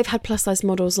 because they've had plus size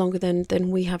models longer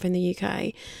than we have in the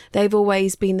UK. They've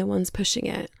always been the ones pushing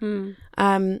it.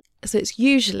 So it's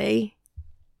usually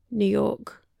New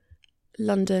York,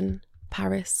 London,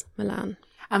 Paris, Milan.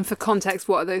 And for context,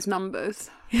 what are those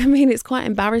numbers? I mean, it's quite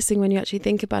embarrassing when you actually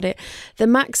think about it. The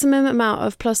maximum amount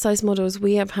of plus size models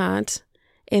we have had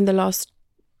in the last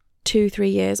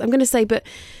 2-3 years, I'm going to say, but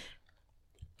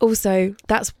also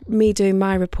that's me doing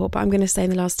my report, but I'm going to say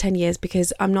in the last 10 years,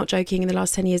 because I'm not joking, in the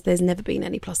last 10 years there's never been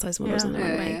any plus size models on the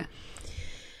runway. Yeah.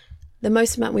 The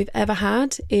most amount we've ever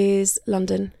had is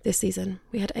London this season.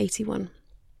 We had 81.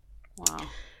 Wow.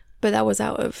 But that was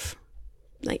out of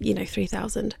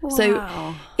 3,000. Wow.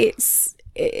 So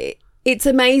it's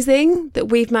amazing that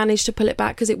we've managed to pull it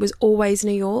back, because it was always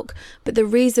New York. But the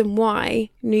reason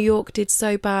why New York did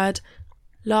so bad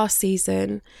last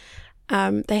season, they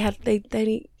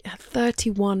only had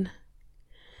 31,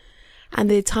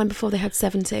 and the time before they had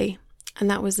 70,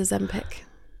 and that was the Ozempic.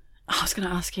 I was going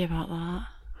to ask you about that.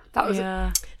 That was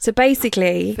So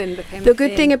basically, the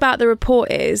good thing about the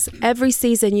report is every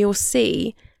season you'll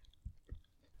see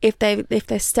if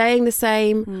they're staying the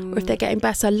same or if they're getting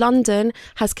better. London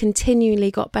has continually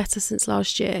got better since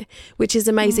last year, which is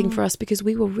amazing for us, because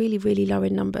we were really, really low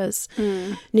in numbers.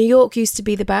 New York used to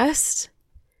be the best.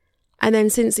 And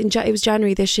then since it was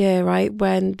January this year, right,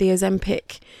 when the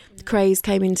Ozempic craze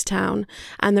came into town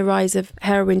and the rise of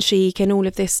heroin chic and all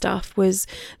of this stuff, was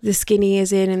the skinny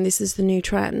is in and this is the new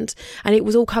trend. And it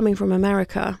was all coming from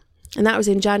America. And that was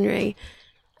in January.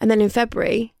 And then in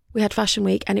February, we had Fashion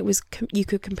Week, and it was you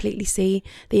could completely see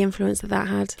the influence that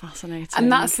had. Fascinating.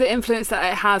 And that's the influence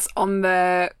that it has on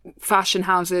the fashion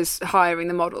houses hiring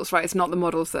the models, right? It's not the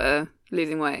models that are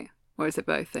losing weight. Or is it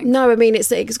both things? No, I mean,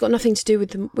 it's got nothing to do with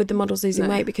the models losing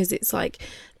weight, because it's like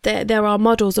there are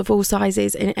models of all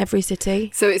sizes in every city.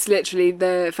 So it's literally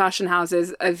the fashion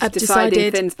houses have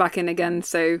decided thins back in again.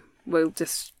 So we'll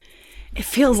just. It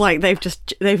feels like they've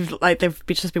just been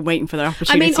waiting for their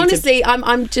opportunity. I mean, honestly, I'm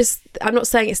not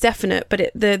saying it's definite, but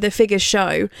the figures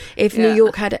show if New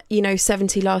York had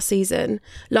 70 last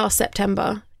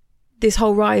September, this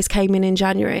whole rise came in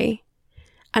January.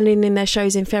 And in their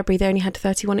shows in February, they only had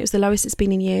 31. It was the lowest it's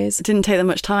been in years. It didn't take them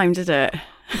much time, did it?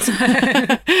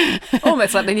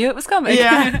 Almost like they knew it was coming.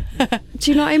 Yeah.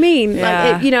 Do you know what I mean?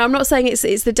 Yeah. Like, I'm not saying it's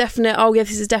the definite, oh, yeah,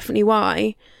 this is definitely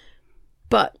why.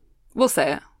 But we'll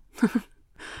say it.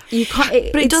 You can't.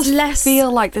 But it it's does less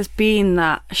feel like there's been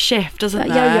that shift, doesn't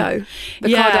that there? yo-yo. The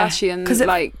Kardashian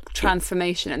like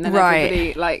transformation, and then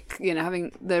Right. everybody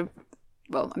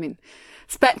having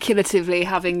speculatively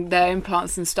having their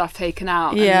implants and stuff taken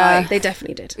out. Yeah. And, They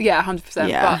definitely did. yeah, 100%.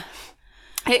 Yeah.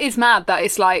 But it is mad that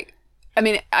it's like, I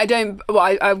mean, I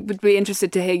would be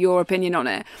interested to hear your opinion on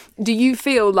it. Do you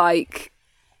feel like,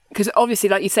 because obviously,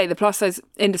 like you say, the plus size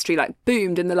industry like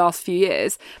boomed in the last few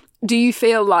years. Do you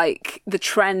feel like the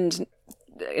trend,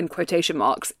 in quotation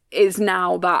marks, is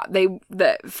now that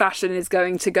fashion is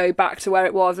going to go back to where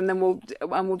it was, and then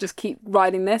we'll just keep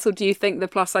riding this? Or do you think the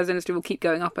plus size industry will keep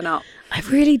going up and up? I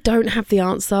really don't have the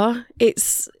answer.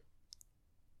 It's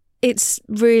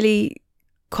really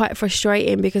quite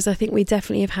frustrating because I think we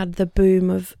definitely have had the boom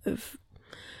of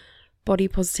body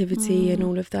positivity and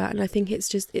all of that, and I think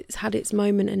it's had its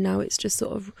moment, and now it's just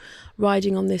sort of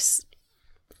riding on this.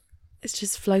 It's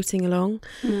just floating along.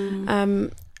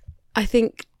 I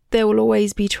think there will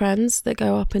always be trends that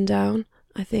go up and down.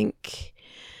 I think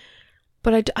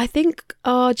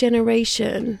our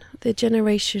generation,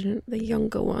 the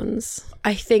younger ones,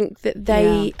 I think that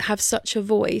they have such a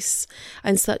voice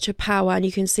and such a power, and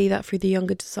you can see that through the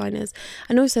younger designers.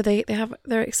 And also they're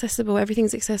accessible.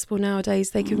 Everything's accessible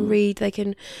nowadays. They can read, they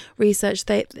can research.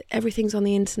 Everything's on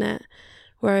the internet.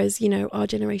 Whereas, our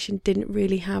generation didn't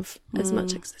really have as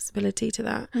much accessibility to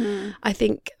that. I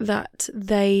think that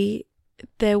they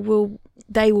will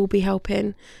be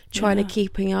helping, trying to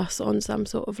keeping us on some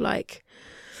sort of like,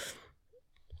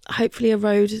 hopefully a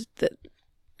road that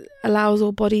allows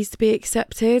all bodies to be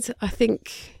accepted. I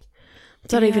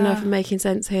don't even know if I'm making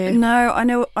sense here. No, I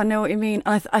know what you mean.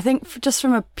 I think just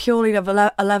from a purely of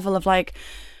a level of like,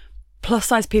 plus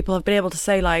size people have been able to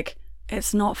say like,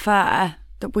 it's not fair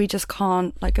that we just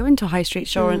can't like go into a high street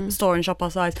store and shop our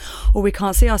size, or we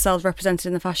can't see ourselves represented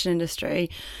in the fashion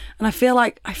industry. And I feel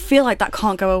like that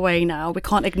can't go away now. We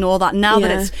can't ignore that now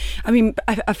that it's,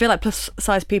 I feel like plus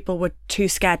size people were too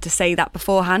scared to say that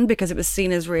beforehand because it was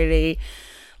seen as really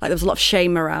like there was a lot of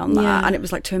shame around that, and it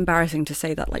was like too embarrassing to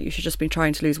say that like you should just be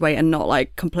trying to lose weight and not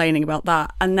like complaining about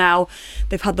that. And now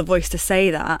they've had the voice to say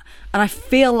that, and I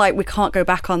feel like we can't go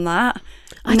back on that.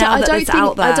 I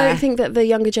don't think that the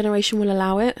younger generation will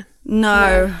allow it.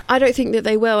 No. I don't think that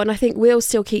they will, and I think we'll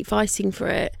still keep fighting for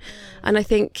it. And I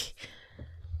think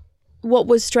what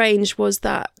was strange was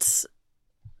that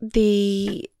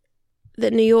New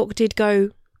York did go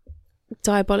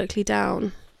diabolically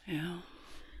down. Yeah.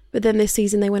 But then this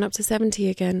season they went up to 70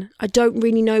 again. I don't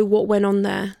really know what went on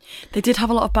there. They did have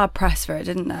a lot of bad press for it,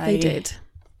 didn't they? They did.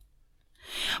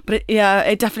 But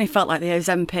it definitely felt like the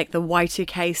Ozempic, the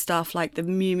Y2K stuff, like the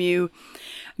Miu Miu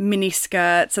mini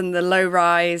skirts and the low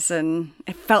rise, and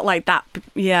it felt like that.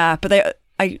 Yeah, but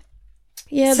I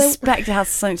suspect it has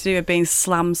something to do with being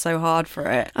slammed so hard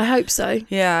for it. I hope so.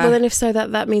 Yeah. Well, then if so,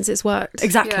 that means it's worked.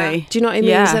 Exactly. Yeah. Do you know what I mean?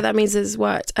 Yeah. So that means it's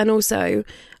worked. And also,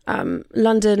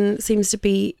 London seems to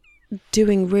be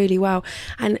doing really well.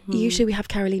 And usually we have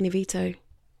Carolina Vito.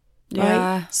 Right?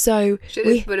 Yeah. So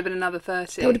It would have been another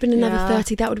 30. That would have been another Yeah.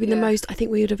 30. That would have been the most I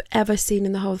think we would have ever seen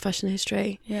in the whole of fashion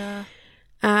history. Yeah.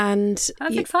 And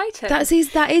That's exciting. That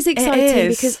is exciting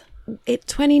because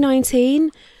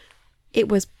 2019 it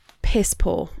was piss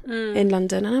poor in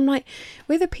London, and I'm like,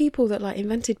 we're the people that like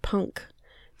invented punk.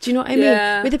 Do you know what I mean?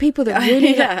 Yeah. We're the people that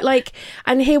really like,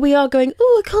 and here we are going,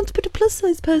 oh, I can't put a plus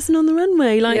size person on the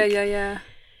runway. Like, yeah.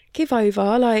 give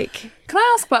over. Like, Can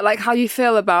I ask about like how you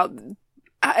feel about,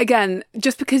 again,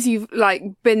 just because you've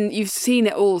seen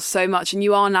it all so much and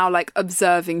you are now like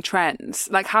observing trends,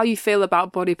 like how you feel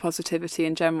about body positivity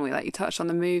in general? Like you touched on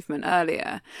the movement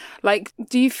earlier. Like,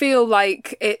 do you feel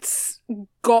like it's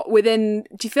got within,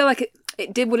 do you feel like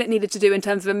it did what it needed to do in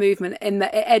terms of a movement, in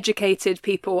that it educated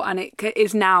people and it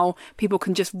is now people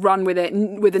can just run with it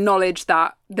with the knowledge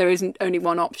that there isn't only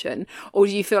one option? Or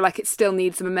do you feel like it still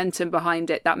needs the momentum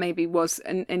behind it that maybe was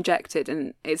injected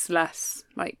and it's less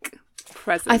like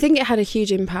present? I think it had a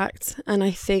huge impact, and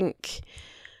I think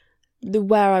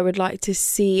where I would like to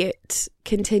see it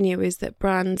continue is that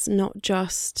brands not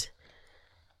just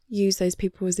use those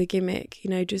people as a gimmick, you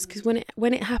know, just because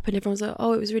when it happened, everyone's like,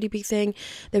 oh, it was a really big thing,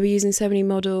 they were using so many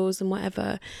models and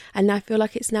whatever, and I feel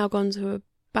like it's now gone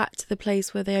back to the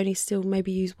place where they only still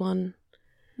maybe use one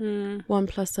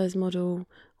plus size model,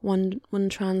 one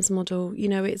trans model, you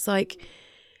know. It's like,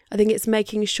 I think it's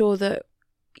making sure that,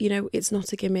 you know, it's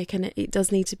not a gimmick, and it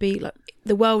does need to be like,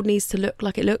 the world needs to look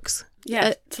like it looks.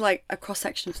 Yeah, to like a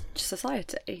cross-section of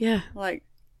society. Yeah. Like,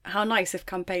 how nice if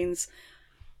campaigns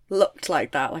looked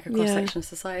like that, like a cross-section of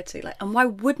society. Like, and why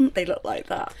wouldn't they look like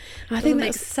that? I think that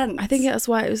makes sense. I think that's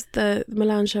why it was the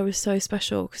Milan show was so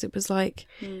special, because it was like,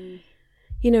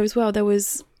 you know, as well, there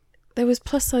was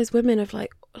plus size women of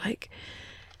like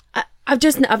I've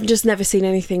just never seen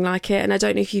anything like it, and I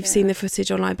don't know if you've seen the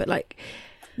footage online, but like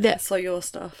I saw your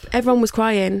stuff. Everyone was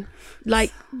crying,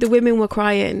 like the women were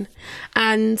crying,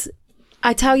 and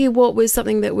I tell you what was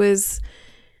something that was.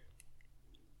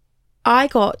 I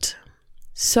got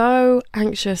so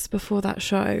anxious before that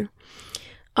show.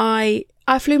 I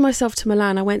flew myself to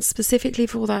Milan. I went specifically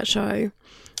for that show.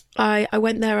 I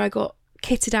went there. I got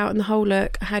kitted out in the whole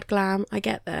look. I had glam. I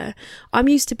get there. I'm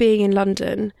used to being in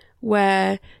London,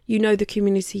 where you know the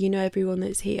community, you know everyone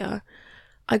that's here.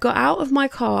 I got out of my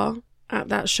car at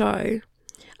that show,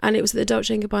 and it was at the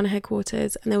Dolce & Gabbana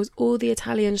headquarters, and there was all the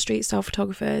Italian street style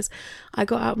photographers. I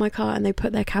got out of my car and they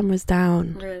put their cameras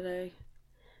down. Really?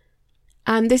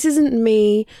 And this isn't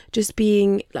me just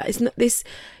being like, it's not this,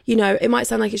 you know, it might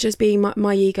sound like it's just being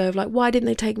my ego of like, why didn't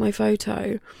they take my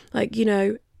photo? Like, you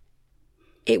know,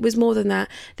 it was more than that.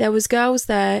 There was girls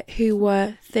there who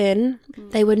were thin.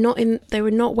 They were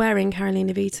not wearing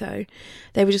Carolina Vito.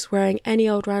 They were just wearing any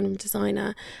old random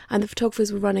designer, and the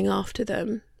photographers were running after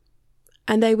them.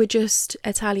 And they were just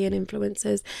Italian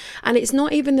influencers. And it's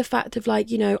not even the fact of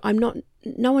like, you know,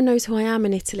 no one knows who I am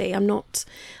in Italy. I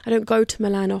don't go to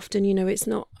Milan often, you know,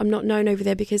 I'm not known over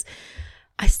there, because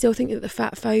I still think that the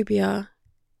fat phobia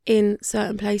in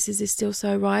certain places is still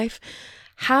so rife.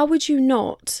 How would you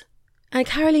not? And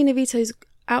Carolina Vito's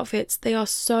outfits, they are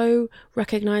so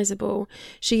recognisable.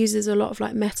 She uses a lot of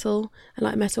like metal and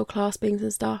like metal claspings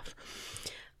and stuff.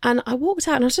 And I walked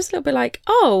out and I was just a little bit like,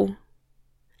 oh.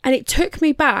 And it took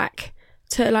me back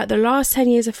to like the last 10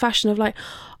 years of fashion of like,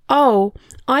 oh,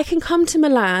 I can come to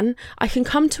Milan, I can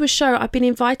come to a show, I've been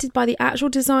invited by the actual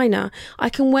designer, I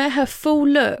can wear her full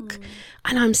look,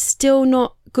 and I'm still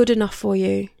not good enough for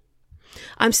you.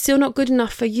 I'm still not good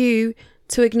enough for you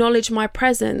to acknowledge my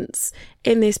presence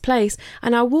in this place.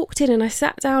 And I walked in and I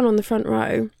sat down on the front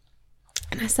row,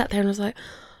 and I sat there and I was like,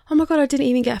 oh my God, I didn't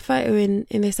even get a photo in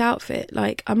this outfit.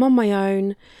 Like, I'm on my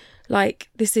own. Like,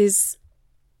 this is...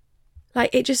 Like,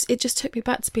 it just took me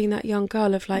back to being that young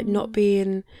girl of like not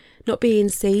being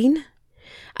seen.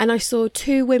 And I saw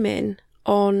two women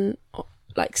on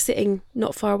like sitting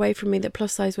not far away from me, the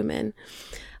plus size women.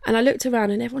 And I looked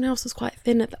around and everyone else was quite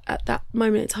thin at that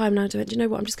moment in time. And I went, do you know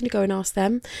what? I'm just going to go and ask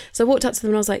them. So I walked up to them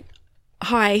and I was like,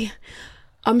 hi,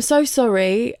 I'm so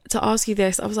sorry to ask you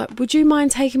this. I was like, would you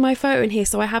mind taking my photo in here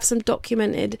so I have some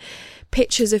documented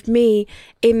pictures of me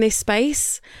in this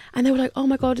space? And they were like, oh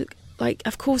my God, like,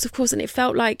 of course. And it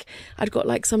felt like I'd got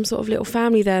like some sort of little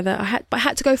family there that I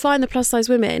had to go find the plus size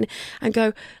women and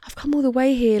go, I've come all the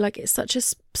way here. Like, it's such a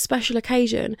special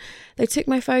occasion. They took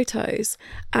my photos,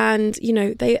 and, you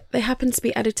know, they happened to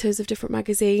be editors of different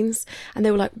magazines, and they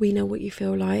were like, we know what you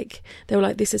feel like. They were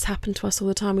like, this has happened to us all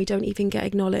the time. We don't even get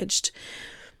acknowledged.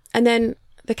 And then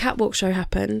the catwalk show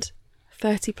happened.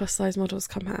 30 plus size models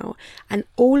come out, and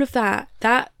all of that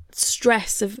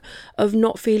stress of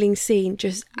not feeling seen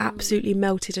just absolutely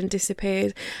melted and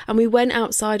disappeared. And we went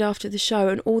outside after the show,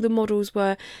 and all the models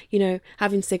were, you know,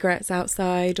 having cigarettes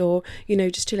outside, or, you know,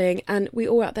 just chilling, and we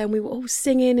all out there and we were all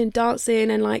singing and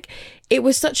dancing, and like, it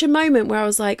was such a moment where I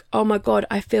was like, oh my God,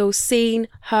 I feel seen,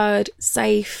 heard,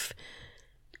 safe,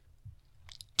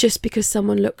 just because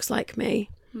someone looks like me.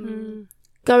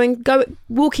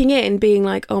 Walking in being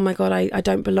like, oh my God, I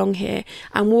don't belong here,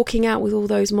 and walking out with all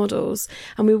those models,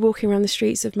 and we were walking around the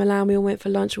streets of Milan, we all went for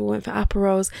lunch, we all went for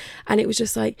aperols, and it was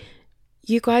just like,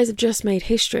 you guys have just made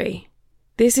history.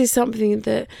 This is something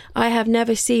that I have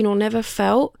never seen or never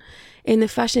felt in the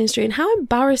fashion industry. And how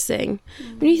embarrassing,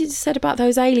 when you said about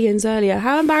those aliens earlier,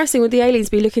 how embarrassing would the aliens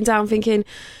be looking down thinking,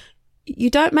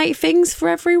 you don't make things for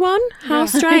everyone? How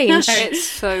strange. It's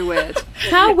so weird.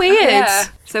 How weird. Yeah.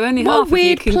 So only what half of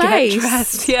you can place. get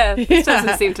dressed. Yeah, this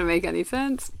doesn't seem to make any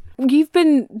sense. You've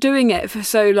been doing it for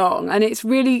so long, and it's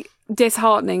really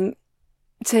disheartening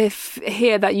to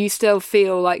hear that you still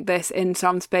feel like this in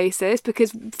some spaces,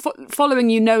 because following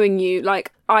you, knowing you,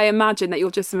 like, I imagine that you're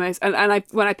just the most, and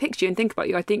when I picture you and think about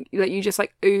you, I think that you just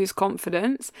like ooze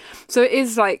confidence. So it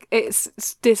is like,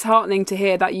 it's disheartening to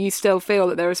hear that you still feel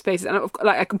that there are spaces, and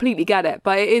like, I completely get it,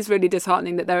 but it is really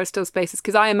disheartening that there are still spaces,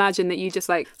 because I imagine that you just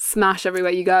like smash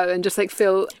everywhere you go and just like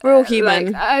feel, we're all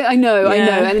human. Like, I know,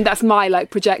 and that's my like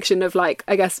projection of like,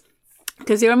 I guess,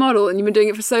 because you're a model and you've been doing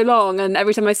it for so long, and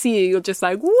every time I see you, you're just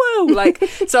like, whoa, like,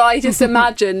 so I just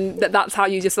imagine that that's how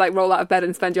you just like roll out of bed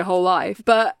and spend your whole life.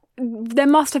 But there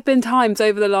must have been times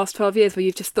over the last 12 years where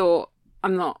you've just thought,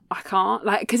 I can't,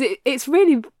 like, because it's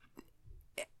really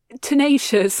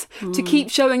tenacious to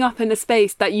keep showing up in a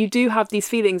space that you do have these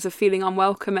feelings of feeling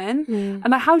unwelcome in. And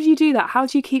like, how do you do that? How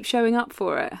do you keep showing up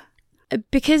for it?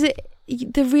 Because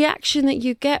the reaction that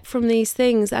you get from these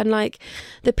things, and like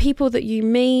the people that you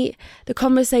meet, the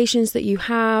conversations that you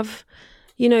have,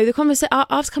 you know,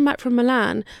 I've come back from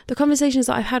Milan. The conversations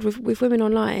that I've had with women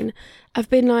online have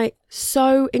been like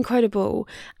so incredible,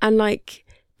 and like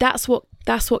that's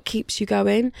what keeps you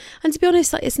going. And to be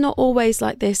honest, like, it's not always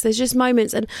like this. There's just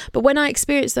moments, but when I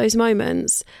experience those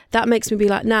moments, that makes me be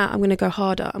like, nah, I'm going to go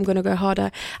harder.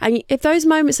 And if those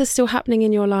moments are still happening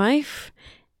in your life,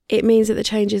 it means that the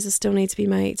changes still need to be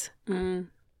made.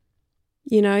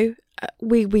 You know,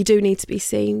 we do need to be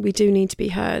seen. We do need to be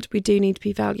heard. We do need to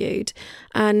be valued.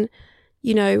 And,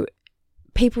 you know,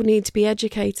 people need to be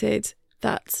educated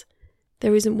that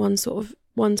there isn't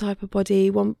one type of body,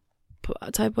 one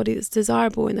type of body that's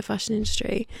desirable in the fashion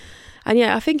industry. And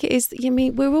yeah, I think it is. I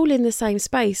mean, we're all in the same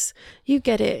space. You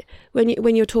get it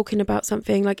when you're talking about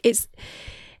something, like, it's,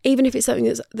 even if it's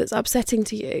something that's upsetting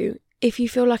to you, if you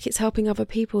feel like it's helping other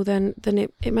people, then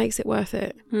it makes it worth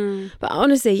it. But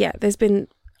honestly, yeah, there's been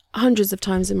hundreds of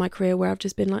times in my career where I've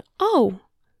just been like, oh,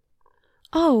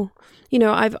 you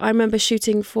know, I remember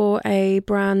shooting for a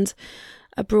brand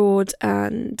abroad,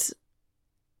 and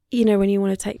you know, when you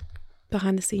want to take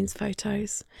behind the scenes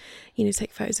photos, you know,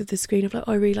 take photos of the screen of like,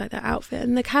 oh, I really like that outfit,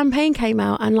 and the campaign came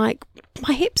out and like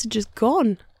my hips had just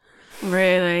gone.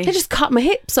 Really? They just cut my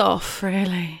hips off.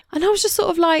 Really? And I was just sort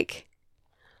of like,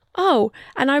 oh.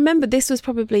 And I remember this was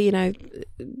probably, you know,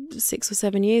 6 or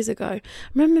 7 years ago. I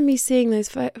remember me seeing those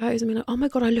photos and being like, oh my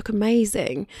God, I look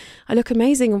amazing.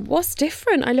 And what's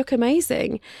different? I look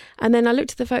amazing. And then I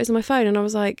looked at the photos on my phone and I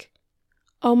was like,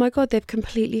 oh my God, they've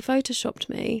completely photoshopped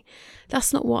me.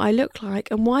 That's not what I look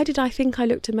like. And why did I think I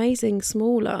looked amazing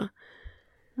smaller?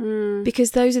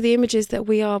 Because those are the images that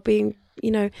we are being,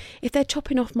 you know, if they're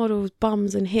chopping off models'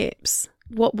 bums and hips,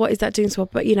 what is that doing to us?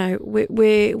 But, you know,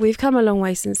 we've come a long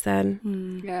way since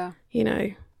then. Yeah. You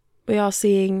know, we are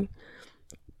seeing,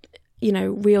 you know,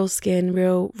 real skin,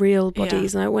 real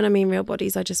bodies. And when I mean real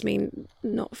bodies, I just mean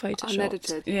not photoshopped.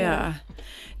 Unedited. Yeah.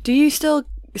 Do you still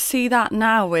see that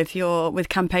now with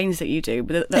campaigns that you do?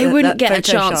 They wouldn't get a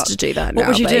chance to do that now. What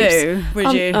would you do?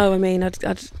 Would you? Oh, I mean, I'd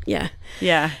yeah.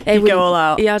 Yeah, you'd go all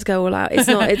out. Yeah, I'd go all out.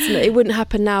 It wouldn't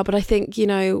happen now, but I think, you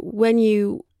know, when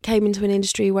you came into an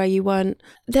industry where you weren't,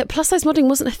 that plus size modelling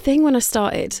wasn't a thing when I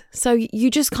started. So you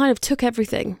just kind of took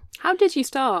everything. How did you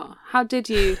start? How did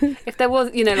you, if there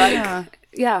was, you know, like...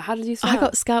 Yeah, how did you start? I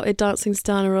got scouted dancing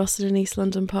Stana Ross at an East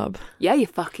London pub. Yeah, you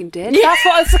fucking did. Yeah.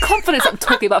 That's the confidence I'm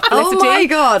talking about, Felicity. Oh my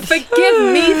God.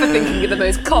 Forgive me for thinking you're the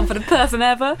most confident person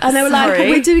ever. And they were like,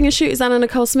 we're doing a shoot as Anna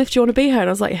Nicole Smith. Do you want to be her? And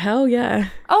I was like, hell yeah.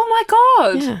 Oh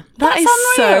my God. Yeah. That is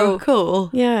unreal. so cool.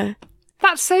 Yeah.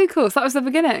 That's so cool. So that was the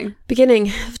beginning.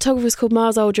 The photographer's called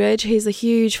Miles Aldridge. He's a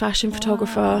huge fashion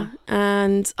photographer.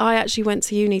 And I actually went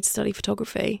to uni to study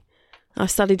photography. I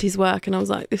studied his work and I was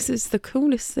like, this is the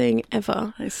coolest thing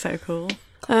ever. It's so cool.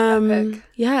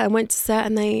 Yeah, I went to set,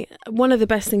 and one of the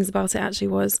best things about it actually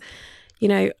was, you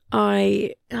know,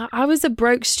 I was a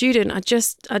broke student. I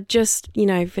just, you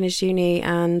know, finished uni,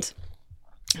 and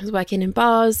I was working in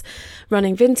bars,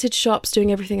 running vintage shops,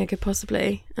 doing everything I could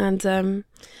possibly. And I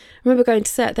remember going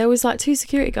to set, there was like 2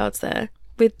 security guards there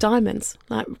with diamonds,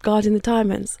 like guarding the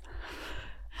diamonds.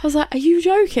 I was like, are you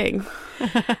joking?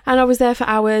 And I was there for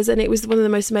hours, and it was one of the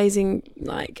most amazing,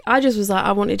 like, I just was like,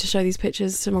 I wanted to show these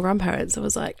pictures to my grandparents. I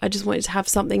was like, I just wanted to have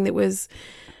something that was,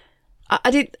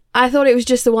 I thought it was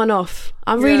just a one-off.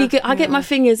 I'm really good. I get my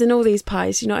fingers in all these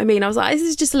pies, you know what I mean? I was like, this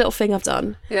is just a little thing I've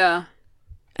done. Yeah.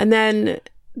 And then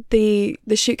the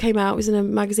shoot came out. It was in a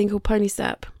magazine called Pony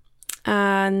Step.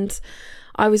 And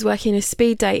I was working a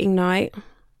speed dating night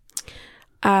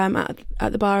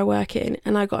at the bar I work in,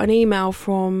 and I got an email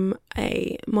from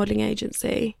a modelling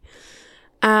agency,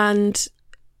 and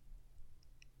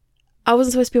I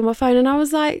wasn't supposed to be on my phone, and I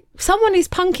was like, someone is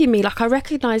punking me. Like, I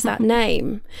recognised that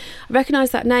name.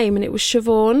 And it was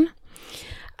Siobhan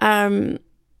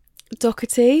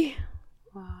Doherty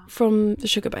from the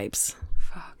Sugar Babes.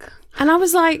 Fuck. And I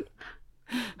was like,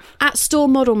 at store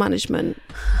model management,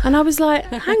 and I was like,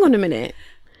 hang on a minute.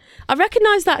 I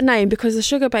recognise that name because the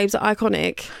Sugar Babes are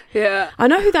iconic. Yeah. I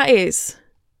know who that is.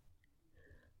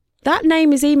 That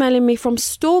name is emailing me from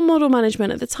Store Model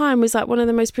Management. At the time was like one of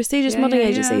the most prestigious modelling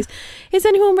agencies. Is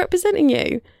anyone representing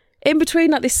you? In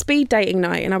between like this speed dating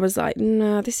night, and I was like,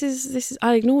 no, this is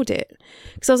I ignored it.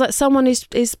 Because I was like, someone is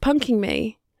punking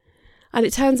me. And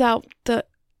it turns out that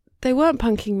they weren't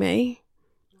punking me.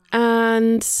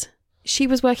 And she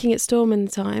was working at Storm in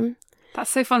the time. That's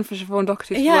so fun for Siobhan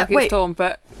Doherty to work at Storm,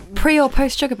 but... Pre or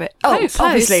post Sugar Bit? Oh, Post.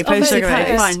 obviously post Sugar Bit.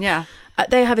 Post. Fine, yeah.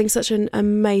 they're having such an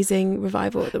amazing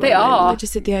revival at the moment. They are. They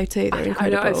just did the O2. They're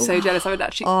incredible. I know, I'm so jealous. I would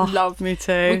actually love. Me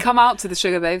too. We come out to the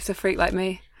Sugar Babes, a freak like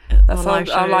me. That's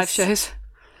our live shows.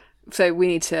 So we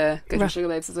need to go to Sugar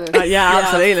Babes as well. Yeah,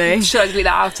 absolutely. Should I delete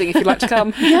that outing if you'd like to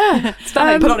come? Yeah.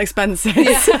 Put on expenses.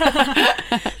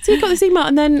 So you got this email,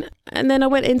 and then I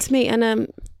went in to meet,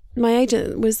 and my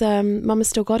agent was Mama's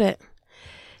Still Got It,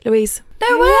 Louise.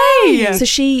 No way! So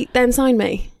she then signed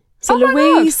me. So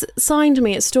Louise signed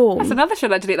me at Storm. That's another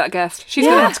should I delete that guest. She's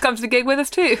going to have to come to the gig with us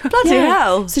too. Bloody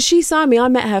hell. So she signed me. I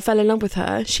met her, fell in love with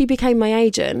her. She became my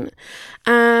agent,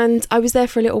 and I was there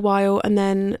for a little while, and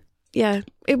then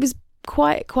it was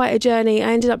quite a journey.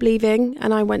 I ended up leaving,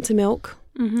 and I went to Milk,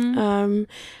 and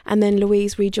then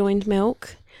Louise rejoined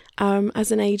Milk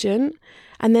as an agent.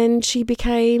 And then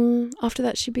after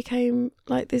that, she became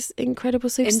like this incredible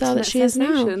superstar that she is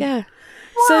now. Yeah.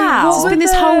 Wow. So it's been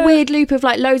this whole weird loop of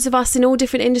like loads of us in all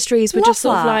different industries. We're just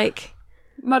sort of like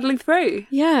muddling through.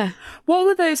 Yeah. What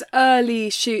were those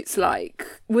early shoots like?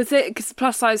 Was it because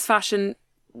plus size fashion?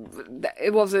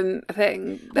 It wasn't a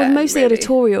thing. Well, mostly really.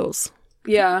 Editorials.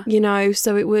 Yeah. You know,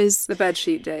 so it was the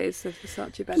bedsheet days of the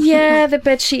Versace bedsheet. Yeah, the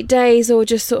bedsheet days, or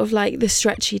just sort of like the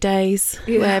stretchy days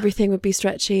where everything would be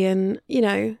stretchy. And, you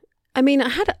know, I mean, I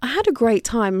had a great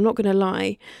time, I'm not going to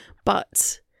lie.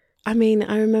 But, I mean,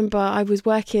 I remember I was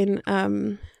working,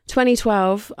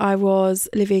 2012, I was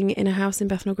living in a house in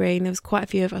Bethnal Green. There was quite a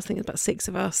few of us, I think it was about 6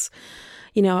 of us.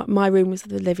 You know, my room was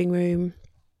the living room.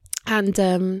 And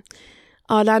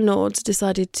our landlord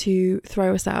decided to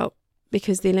throw us out,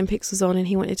 because the Olympics was on and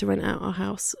he wanted to rent out our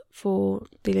house for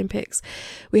the Olympics.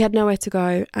 We had nowhere to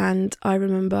go, and I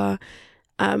remember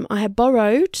I had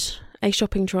borrowed a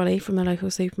shopping trolley from a local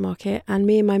supermarket, and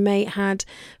me and my mate had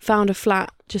found a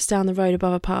flat just down the road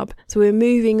above a pub. So we were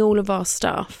moving all of our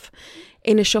stuff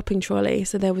in a shopping trolley.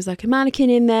 So there was like a mannequin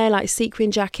in there, like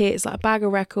sequin jackets, like a bag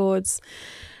of records.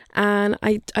 And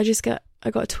I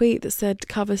got a tweet that said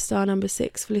cover star number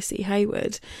 6, Felicity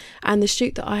Hayward. And the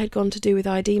shoot that I had gone to do with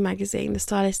ID magazine, the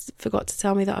stylist forgot to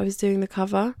tell me that I was doing the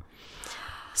cover.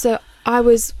 So I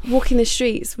was walking the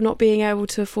streets, not being able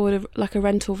to afford a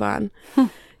rental van,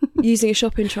 using a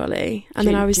shopping trolley. And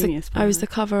then I was the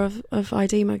cover of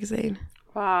ID magazine.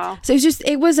 Wow. So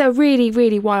it was a really,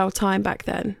 really wild time back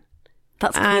then.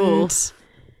 That's cool. And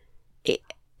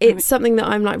it's something that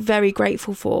I'm like very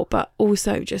grateful for, but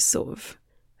also just sort of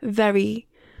a very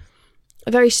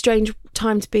strange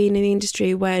time to be in the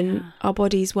industry when our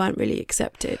bodies weren't really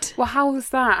accepted. Well, how was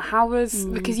that?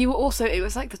 Because you were also, it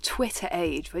was like the Twitter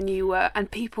age when you were,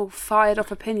 and people fired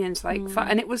off opinions like,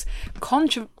 and it was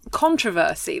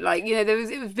controversy. Like, you know,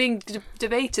 it was being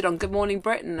debated on Good Morning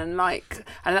Britain, and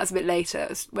that's a bit later. It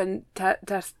was when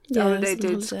Tess Holiday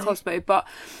did Cosmo, but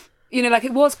you know, like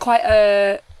it was quite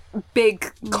a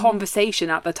big conversation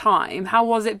at the time. How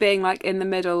was it being like in the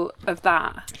middle of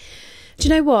that? Do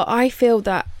you know what? I feel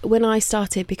that when I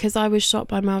started, because I was shot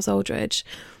by Miles Aldridge,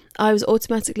 I was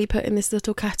automatically put in this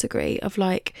little category of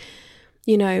like,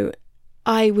 you know,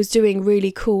 I was doing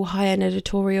really cool high-end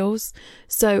editorials.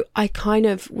 So I kind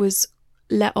of was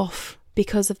let off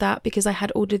because of that, because I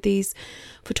had ordered these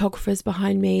photographers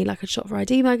behind me. Like I'd shot for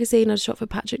ID magazine, I'd shot for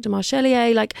Patrick de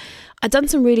Marchelier, like I'd done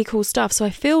some really cool stuff. So I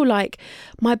feel like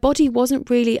my body wasn't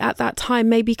really at that time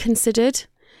maybe considered.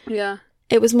 Yeah.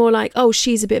 It was more like, oh,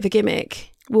 she's a bit of a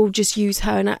gimmick, we'll just use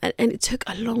her. And it took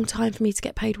a long time for me to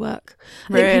get paid work.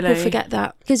 I think people forget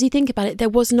that, because you think about it, there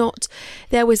was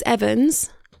Evans.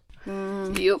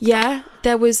 Yep. Yeah,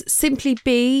 there was Simply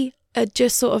Be,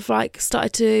 just sort of like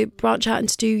started to branch out and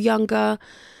to do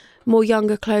more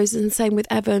younger clothes, and same with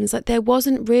Evans. Like there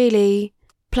wasn't really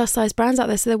plus size brands out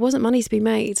there, so there wasn't money to be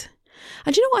made.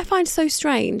 And do you know what I find so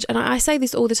strange, and I say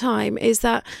this all the time, is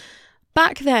that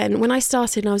back then when I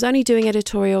started and I was only doing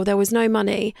editorial, there was no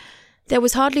money. There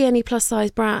was hardly any plus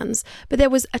size brands, but there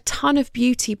was a ton of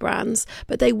beauty brands,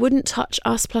 but they wouldn't touch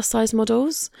us plus size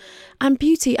models. And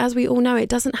beauty, as we all know, it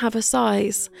doesn't have a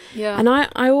size. Yeah. And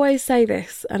I always say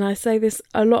this, and I say this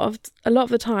a lot of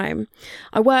the time.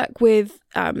 I work with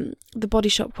the Body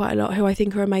Shop quite a lot, who I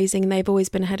think are amazing, and they've always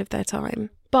been ahead of their time.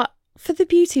 But for the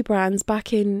beauty brands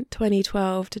back in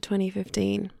 2012 to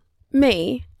 2015,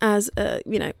 me as a,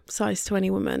 you know, size 20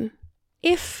 woman,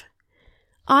 if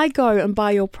I go and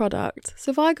buy your product,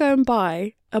 so if I go and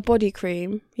buy a body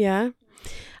cream, yeah,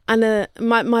 and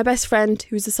my best friend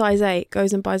who's a size 8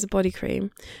 goes and buys a body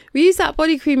cream, we use that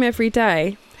body cream every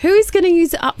day. Who's going to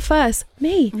use it up first?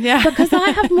 Me. Yeah. Because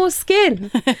I have more skin.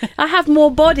 I have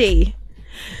more body.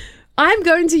 I'm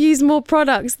going to use more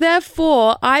products,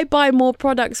 therefore I buy more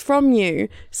products from you.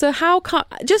 So how come,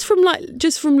 just from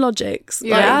logics,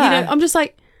 yeah. like, you know, I'm just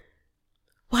like,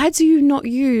 why do you not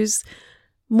use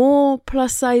more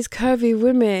plus size curvy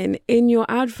women in your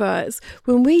adverts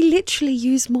when we literally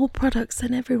use more products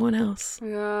than everyone else?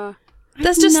 Yeah.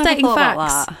 That's just Never stating thought about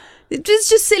facts. that. It's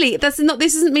just silly. This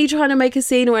isn't me trying to make a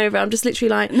scene or whatever. I'm just literally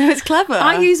like, No, it's clever.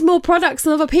 I use more products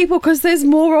than other people because there's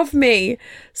more of me.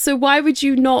 So why would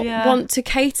you not Yeah. want to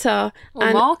cater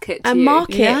Or market to and you.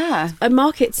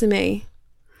 market to me?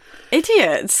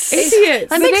 Idiots. Idiots. That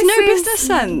But makes this no is- business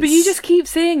sense. But you just keep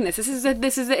seeing this. This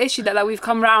is the issue that we've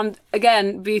come around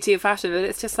again. Beauty of fashion, but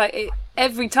it's just like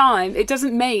every time it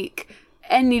doesn't make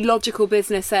any logical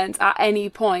business sense at any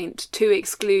point to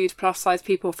exclude plus size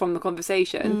people from the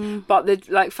conversation. But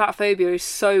the fat phobia is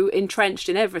so entrenched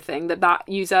in everything that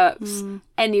usurps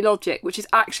any logic, which is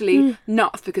actually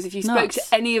nuts. Because if you spoke to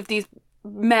any of these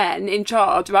men in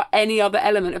charge about any other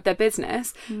element of their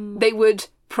business, they would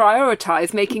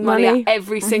prioritise making money at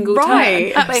every single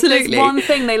Right, turn. But if absolutely. there's one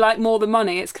thing they like more than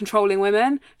money, it's controlling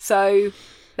women. So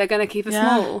they're going to keep it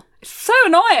small. It's so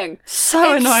annoying.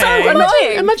 So It's annoying. So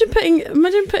annoying.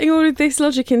 Imagine putting all of this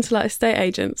logic into like estate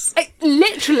agents.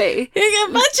 Literally.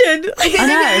 Imagine.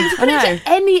 I Put it know. into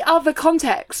any other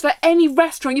context, for any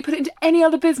restaurant, you put it into any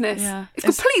other business. Yeah. It's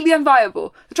completely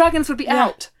unviable. The dragons would be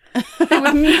out. They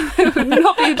would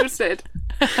not be interested.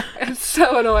 It's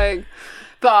so annoying.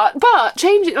 But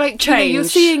change it, like Change. you're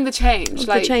seeing the change.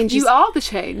 Like change you is- are the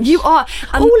change. You are.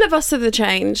 And All of us are the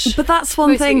change. But that's one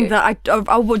Mostly thing you. that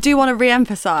I do want to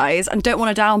re-emphasise and don't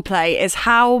want to downplay is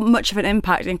how much of an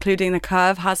impact Including the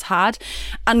Curve has had.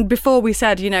 And before we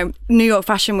said, New York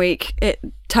Fashion Week, it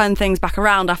turned things back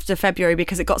around after February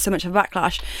because it got so much of a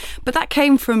backlash. But that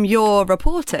came from your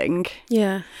reporting.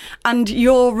 Yeah. And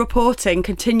your reporting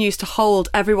continues to hold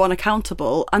everyone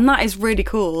accountable. And that is really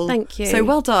cool. Thank you. So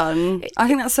well done. I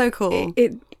think that's so cool.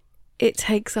 It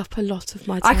takes up a lot of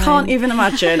my time. I can't even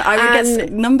imagine. I would get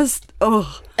And- numbers.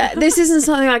 Oh, This isn't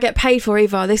something I get paid for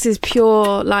either. This is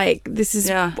pure, this is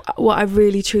Yeah. what I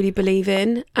really truly believe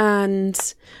in. And,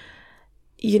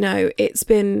 it's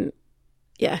been,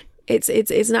 it's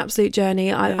an absolute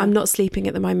journey. I'm not sleeping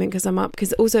at the moment because I'm up.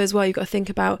 Because also as well, you've got to think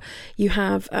about, you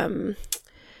have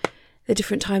the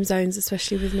different time zones,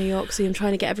 especially with New York. So I'm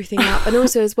trying to get everything up. And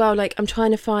also as well, I'm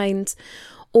trying to find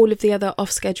all of the other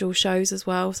off-schedule shows as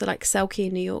well. So Selkie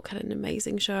in New York had an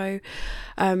amazing show.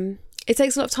 It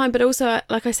takes a lot of time, but also,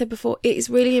 like I said before, it is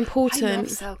really important. I love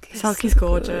Selkie. Selkie's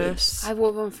gorgeous. I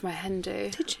wore one for my hen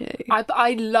do. Did you?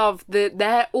 I love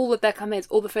all of their campaigns,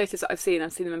 all the photos that I've seen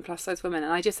them in plus size women,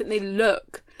 and I just think they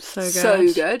look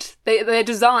So good. They're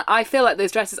designed. I feel like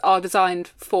those dresses are designed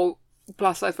for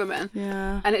plus size women.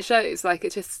 Yeah. And it shows.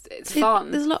 It's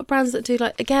fun. There's a lot of brands that do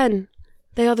again,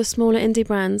 they are the smaller indie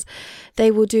brands.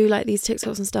 They will do these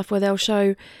TikToks and stuff where they'll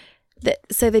show that,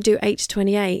 say they do 8 to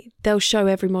 28, they'll show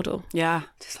every model, Yeah.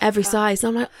 every size. And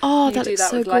I'm like, oh, You that do looks that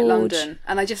so with good. London,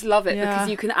 and I just love it because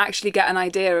you can actually get an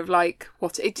idea of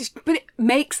what it just. But it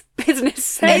makes business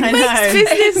sense. I know.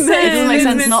 business It doesn't make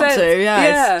sense Business not sense. to. Yeah.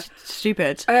 Yeah. It's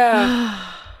stupid.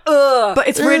 Ugh. But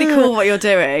it's really cool what you're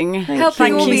doing. Helping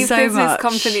Thank all you these so business much.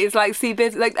 companies see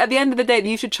business. At the end of the day,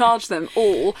 you should charge them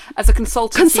all as a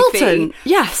consultancy Consultant, fee.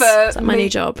 yes. For It's my new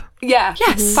job. Yeah.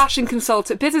 Yes. Fashion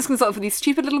consultant, business consultant for these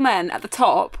stupid little men at the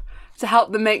top to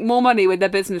help them make more money with their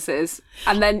businesses.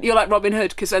 And then you're like Robin Hood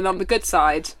because then on the good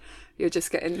side, you're just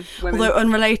getting women. Although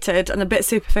unrelated and a bit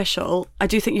superficial, I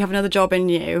do think you have another job in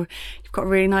you. You've got a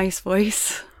really nice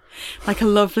voice. A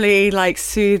lovely,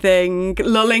 soothing,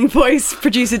 lulling voice.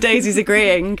 Producer Daisy's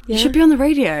agreeing. You should be on the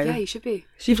radio. Yeah, you should be.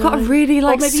 You've got a really,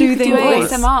 Or maybe soothing you could do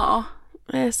voice. ASMR.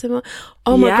 ASMR.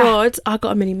 Oh my Yeah. God, I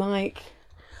got a mini mic.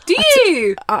 Do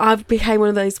you? I became one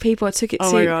of those people. I took it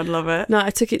Oh to. my God, love it. No, I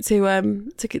took it to. I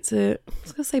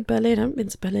was gonna say Berlin. I haven't been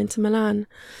to Berlin, to Milan.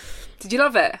 Did you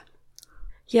love it?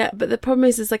 Yeah, but the problem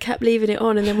is I kept leaving it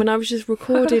on, and then when I was just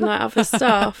recording other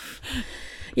stuff.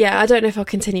 Yeah, I don't know if I'll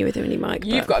continue with the mini mic.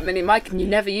 You've got a mini mic and you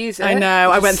never use it. I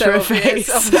know, I went So through a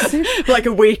obvious. phase.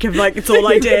 A week of it's all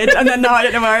I did. And then now I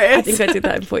don't know where it I is. think I did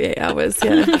that in 48 hours.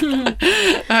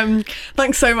 Yeah.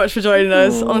 Thanks so much for joining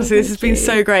us. Honestly, this has been you.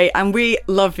 so great. And we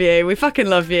love you. We fucking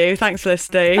love you. Thanks,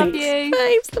 Felicity. Love you.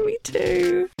 Babes, me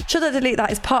too. Should I Delete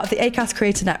That is part of the Acast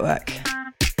Creator Network.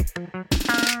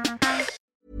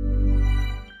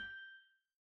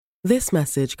 This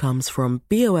message comes from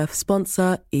BOF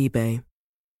sponsor eBay.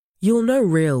 You'll know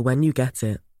real when you get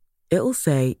it. It'll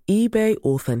say eBay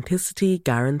Authenticity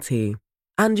Guarantee.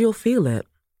 And you'll feel it.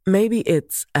 Maybe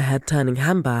it's a head-turning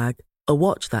handbag, a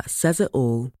watch that says it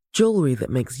all, jewelry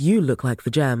that makes you look like the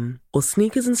gem, or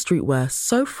sneakers and streetwear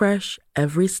so fresh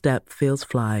every step feels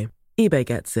fly. eBay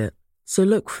gets it. So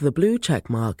look for the blue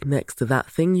check mark next to that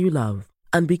thing you love.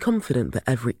 and be confident that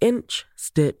every inch,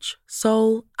 stitch,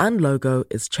 sole, and logo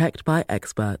is checked by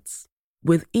experts.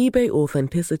 With eBay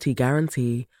Authenticity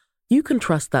Guarantee, you can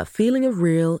trust that feeling of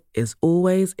real is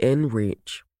always in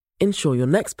reach. Ensure your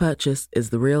next purchase is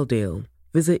the real deal.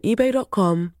 Visit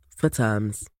ebay.com for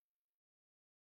terms.